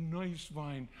planted a nice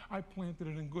vine. I planted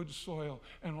it in good soil,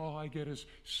 and all I get is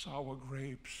sour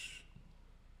grapes.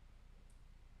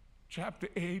 Chapter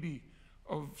 80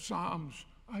 of Psalms,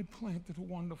 I planted a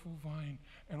wonderful vine,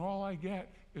 and all I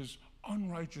get is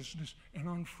unrighteousness and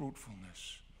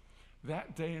unfruitfulness.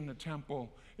 That day in the temple,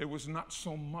 it was not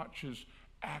so much as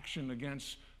action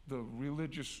against the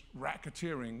religious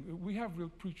racketeering. We have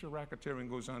real preacher racketeering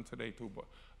goes on today too, but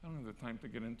I don't have the time to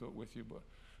get into it with you, but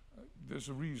there's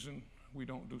a reason we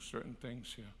don't do certain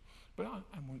things here. But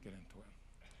I won't get into it.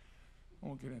 I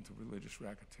won't get into religious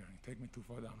racketeering. Take me too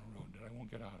far down the road that I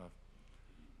won't get out of.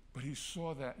 But he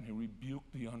saw that and he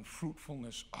rebuked the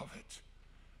unfruitfulness of it.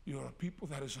 You're a people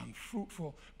that is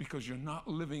unfruitful because you're not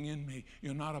living in me.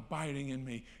 You're not abiding in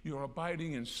me. You're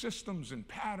abiding in systems and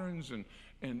patterns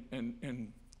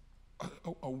and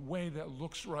a way that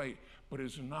looks right, but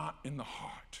is not in the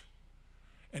heart.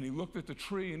 And he looked at the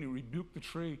tree and he rebuked the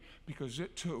tree because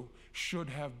it too should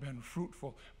have been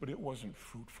fruitful, but it wasn't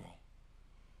fruitful.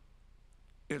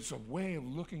 It's a way of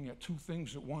looking at two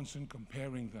things at once and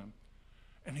comparing them.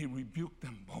 And he rebuked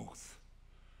them both.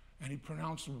 And he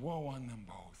pronounced woe on them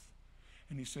both.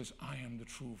 And he says, I am the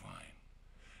true vine.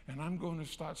 And I'm going to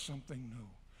start something new.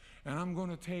 And I'm going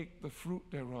to take the fruit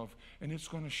thereof, and it's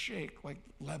going to shake like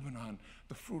Lebanon,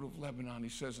 the fruit of Lebanon, he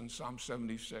says in Psalm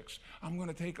 76. I'm going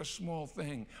to take a small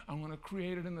thing. I'm going to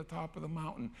create it in the top of the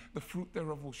mountain. The fruit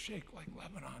thereof will shake like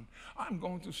Lebanon. I'm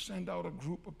going to send out a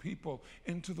group of people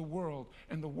into the world,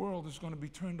 and the world is going to be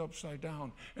turned upside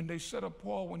down. And they said of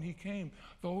Paul when he came,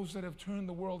 those that have turned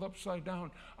the world upside down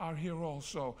are here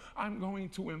also. I'm going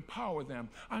to empower them.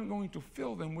 I'm going to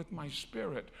fill them with my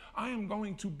spirit. I am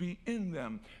going to be in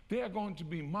them. They are going to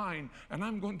be mine, and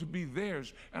I'm going to be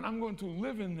theirs, and I'm going to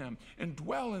live in them and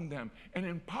dwell in them and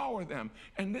empower them.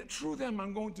 And that through them,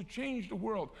 I'm going to change the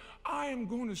world. I am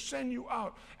going to send you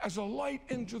out as a light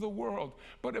into the world.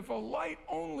 But if a light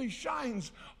only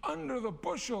shines under the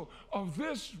bushel of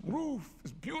this roof,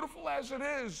 as beautiful as it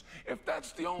is, if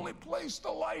that's the only place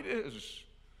the light is,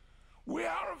 we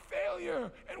are a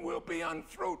failure and we'll be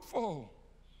unfruitful.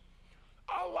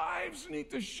 Our lives need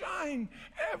to shine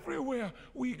everywhere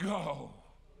we go.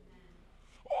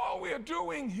 All we're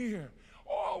doing here,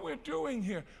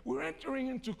 we're entering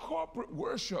into corporate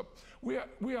worship. We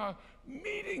are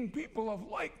meeting people of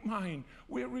like mind.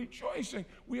 We're rejoicing.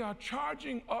 We are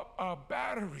charging up our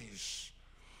batteries.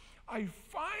 I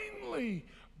finally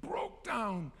broke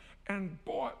down and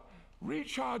bought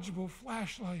rechargeable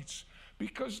flashlights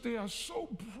because they are so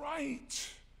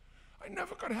bright. I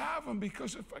never could have them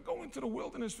because if I go into the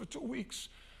wilderness for 2 weeks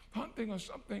hunting or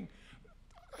something,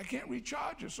 I can't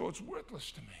recharge it, so it's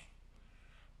worthless to me.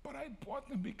 But I bought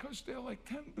them because they're like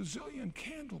 10 bazillion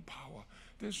candle power.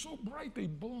 They're so bright, they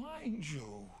blind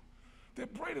you. They're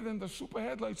brighter than the super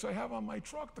headlights I have on my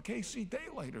truck, the KC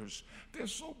Daylighters. They're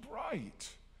so bright.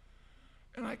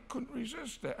 And I couldn't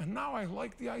resist that. And now I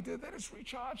like the idea that it's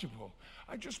rechargeable.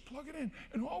 I just plug it in,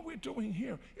 and all we're doing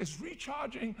here is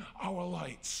recharging our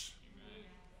lights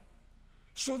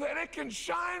so that it can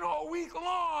shine all week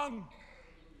long.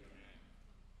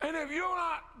 And if you're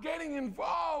not getting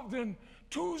involved in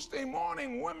Tuesday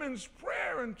morning women's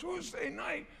prayer, and Tuesday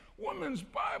night women's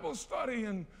Bible study,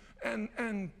 and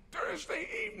Thursday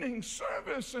evening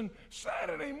service, and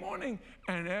Saturday morning,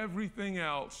 and everything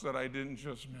else that I didn't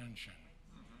just mention,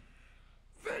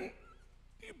 then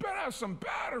you better have some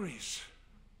batteries,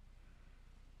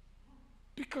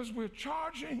 because we're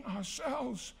charging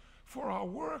ourselves for our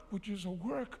work, which is a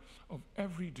work of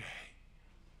every day,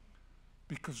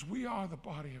 because we are the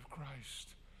body of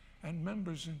Christ, and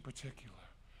members in particular.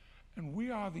 And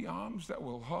we are the arms that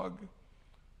will hug.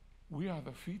 We are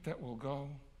the feet that will go.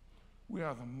 We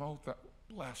are the mouth that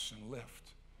will bless and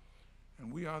lift.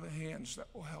 And we are the hands that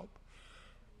will help.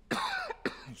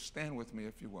 Stand with me,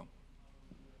 if you will.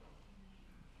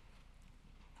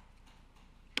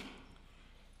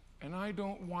 And I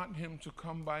don't want him to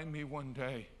come by me one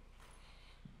day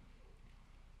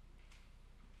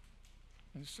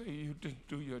and say, you didn't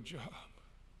do your job.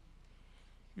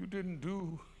 You didn't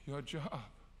do your job.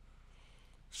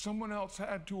 Someone else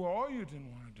had to, or you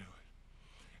didn't want to do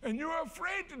it. And you're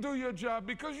afraid to do your job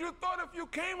because you thought if you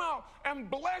came out and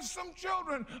blessed some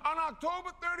children on October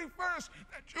 31st,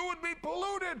 that you would be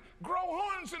polluted, grow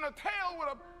horns and a tail with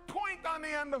a point on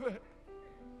the end of it.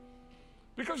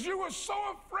 Because you were so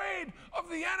afraid of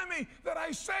the enemy that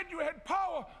I said you had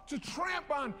power to tramp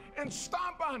on and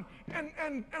stomp on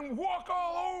and walk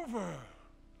all over.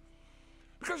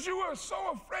 Because you were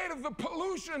so afraid of the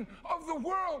pollution of the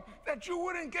world that you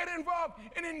wouldn't get involved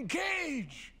and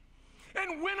engage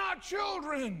and win our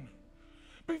children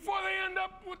before they end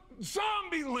up with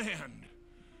zombie land,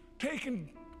 taking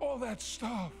all that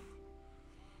stuff.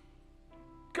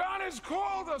 God has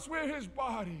called us, we're his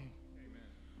body.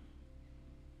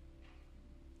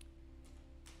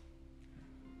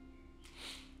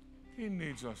 He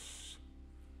needs us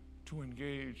to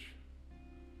engage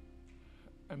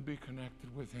and be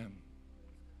connected with him,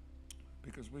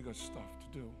 because we got stuff to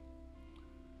do.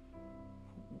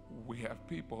 We have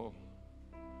people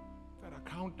that are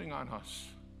counting on us,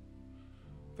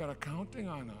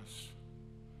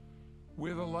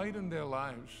 We're the light in their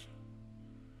lives,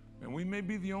 and we may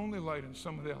be the only light in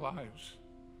some of their lives.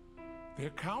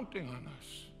 They're counting on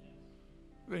us.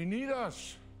 They need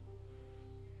us.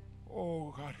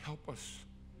 Oh, God, help us.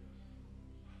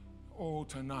 Oh,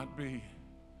 to not be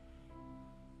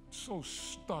so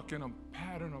stuck in a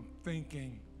pattern of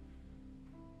thinking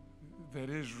that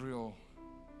Israel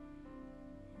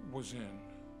was in.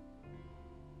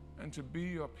 And to be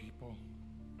your people,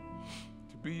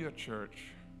 to be your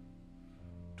church,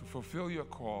 to fulfill your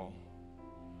call,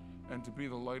 and to be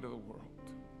the light of the world.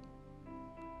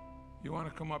 You want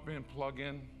to come up here and plug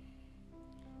in?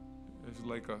 It's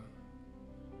like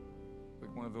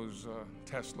one of those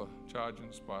Tesla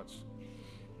charging spots.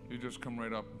 You just come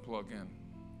right up and plug in.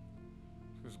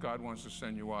 Because God wants to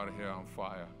send you out of here on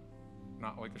fire.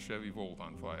 Not like a Chevy Volt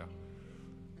on fire.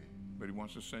 But he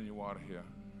wants to send you out of here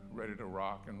ready to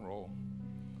rock and roll.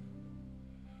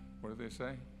 What do they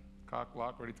say? Cock,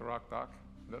 lock, ready to rock, doc?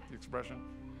 Is that the expression?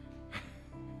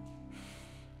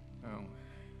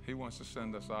 He wants to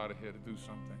send us out of here to do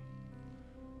something.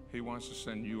 He wants to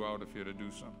send you out of here to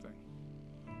do something.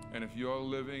 And if you're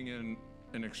living in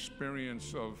an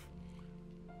experience of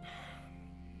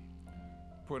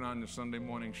put on the Sunday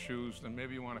morning shoes, then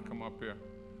maybe you want to come up here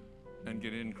and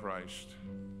get in Christ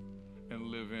and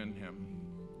live in him.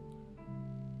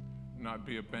 Not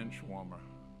be a bench warmer,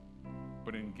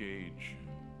 but engage.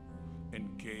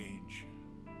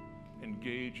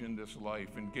 Engage in this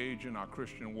life. Engage in our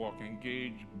Christian walk.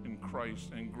 Engage in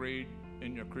Christ. Engage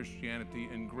in your Christianity.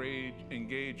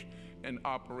 Engage in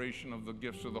operation of the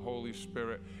gifts of the Holy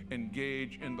Spirit.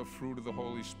 Engage in the fruit of the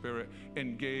Holy Spirit.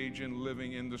 Engage in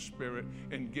living in the Spirit.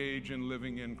 Engage in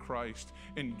living in Christ.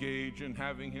 Engage in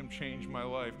having him change my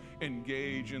life.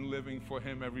 Engage in living for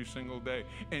him every single day.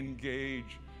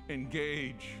 Engage, and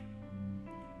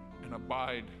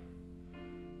abide,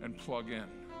 and plug in.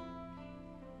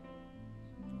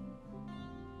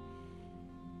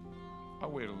 I'll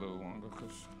wait a little longer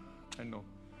because I know.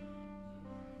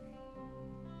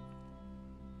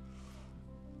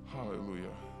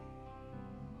 Hallelujah.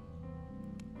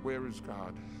 Where is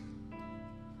God?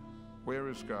 Where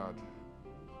is God?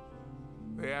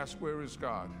 They ask, where is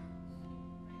God?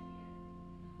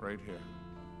 Right here.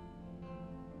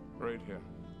 Right here.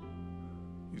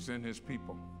 He's in his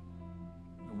people.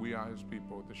 And we are his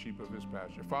people, the sheep of his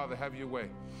pasture. Father, have your way.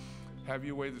 Have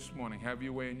your way this morning. Have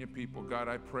your way in your people. God,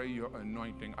 I pray your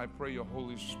anointing. I pray your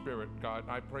Holy Spirit, God.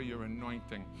 I pray your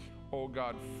anointing. Oh,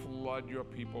 God, flood your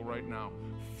people right now.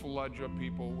 Flood your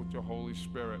people with your Holy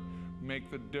Spirit. Make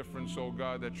the difference, oh,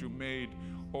 God, that you made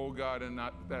oh God, in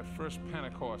that first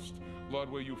Pentecost, Lord,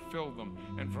 where you filled them.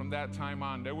 And from that time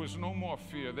on, there was no more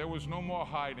fear. There was no more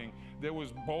hiding. There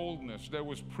was boldness. There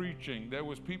was preaching. There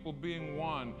was people being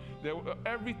won.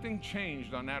 Everything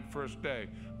changed on that first day.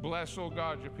 Bless, oh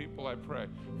God, your people, I pray.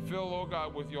 Fill, oh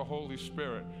God, with your Holy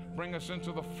Spirit. Bring us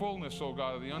into the fullness, oh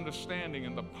God, of the understanding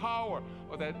and the power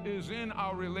that is in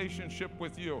our relationship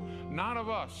with you. Not of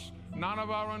us, not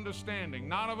of our understanding,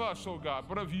 not of us, oh God,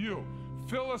 but of you.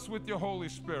 Fill us with your Holy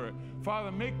Spirit.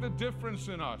 Father, make the difference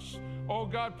in us. Oh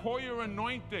God, pour your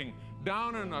anointing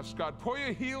down on us, God. Pour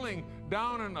your healing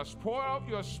down on us. Pour out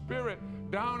your Spirit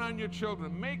down on your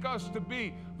children. Make us to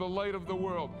be the light of the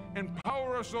world.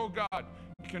 Empower us, oh God,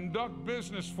 to conduct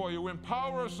business for you.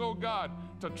 Empower us, oh God,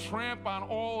 to tramp on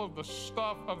all of the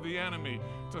stuff of the enemy,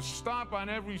 to stomp on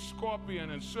every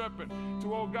scorpion and serpent,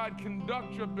 to, oh God,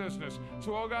 conduct your business,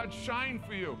 to, oh God, shine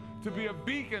for you, to be a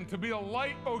beacon, to be a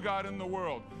light, oh God, in the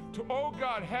world, to, oh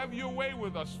God, have your way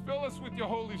with us. Fill us with your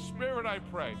Holy Spirit, I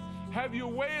pray. Have your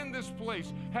way in this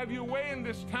place. Have your way in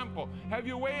this temple. Have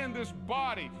your way in this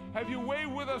body. Have your way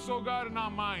with us, oh God, in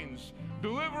our minds.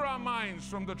 Deliver our minds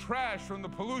from the trash, from the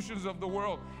pollutions of the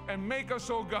world, and make us,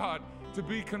 oh God, to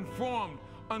be conformed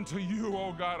unto you,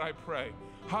 oh God, I pray.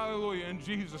 Hallelujah, in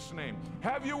Jesus' name.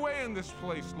 Have your way in this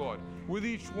place, Lord. With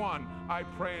each one, I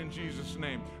pray in Jesus'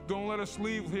 name. Don't let us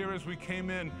leave here as we came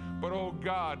in, but oh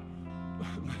God,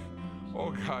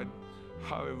 oh God,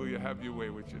 hallelujah, have your way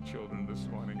with your children this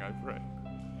morning, I pray.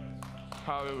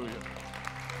 Hallelujah.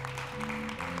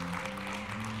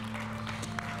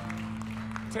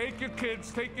 Take your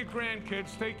kids, take your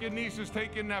grandkids, take your nieces,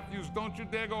 take your nephews. Don't you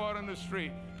dare go out on the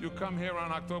street. You come here on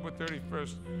October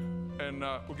 31st, and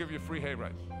we'll give you a free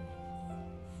hayride.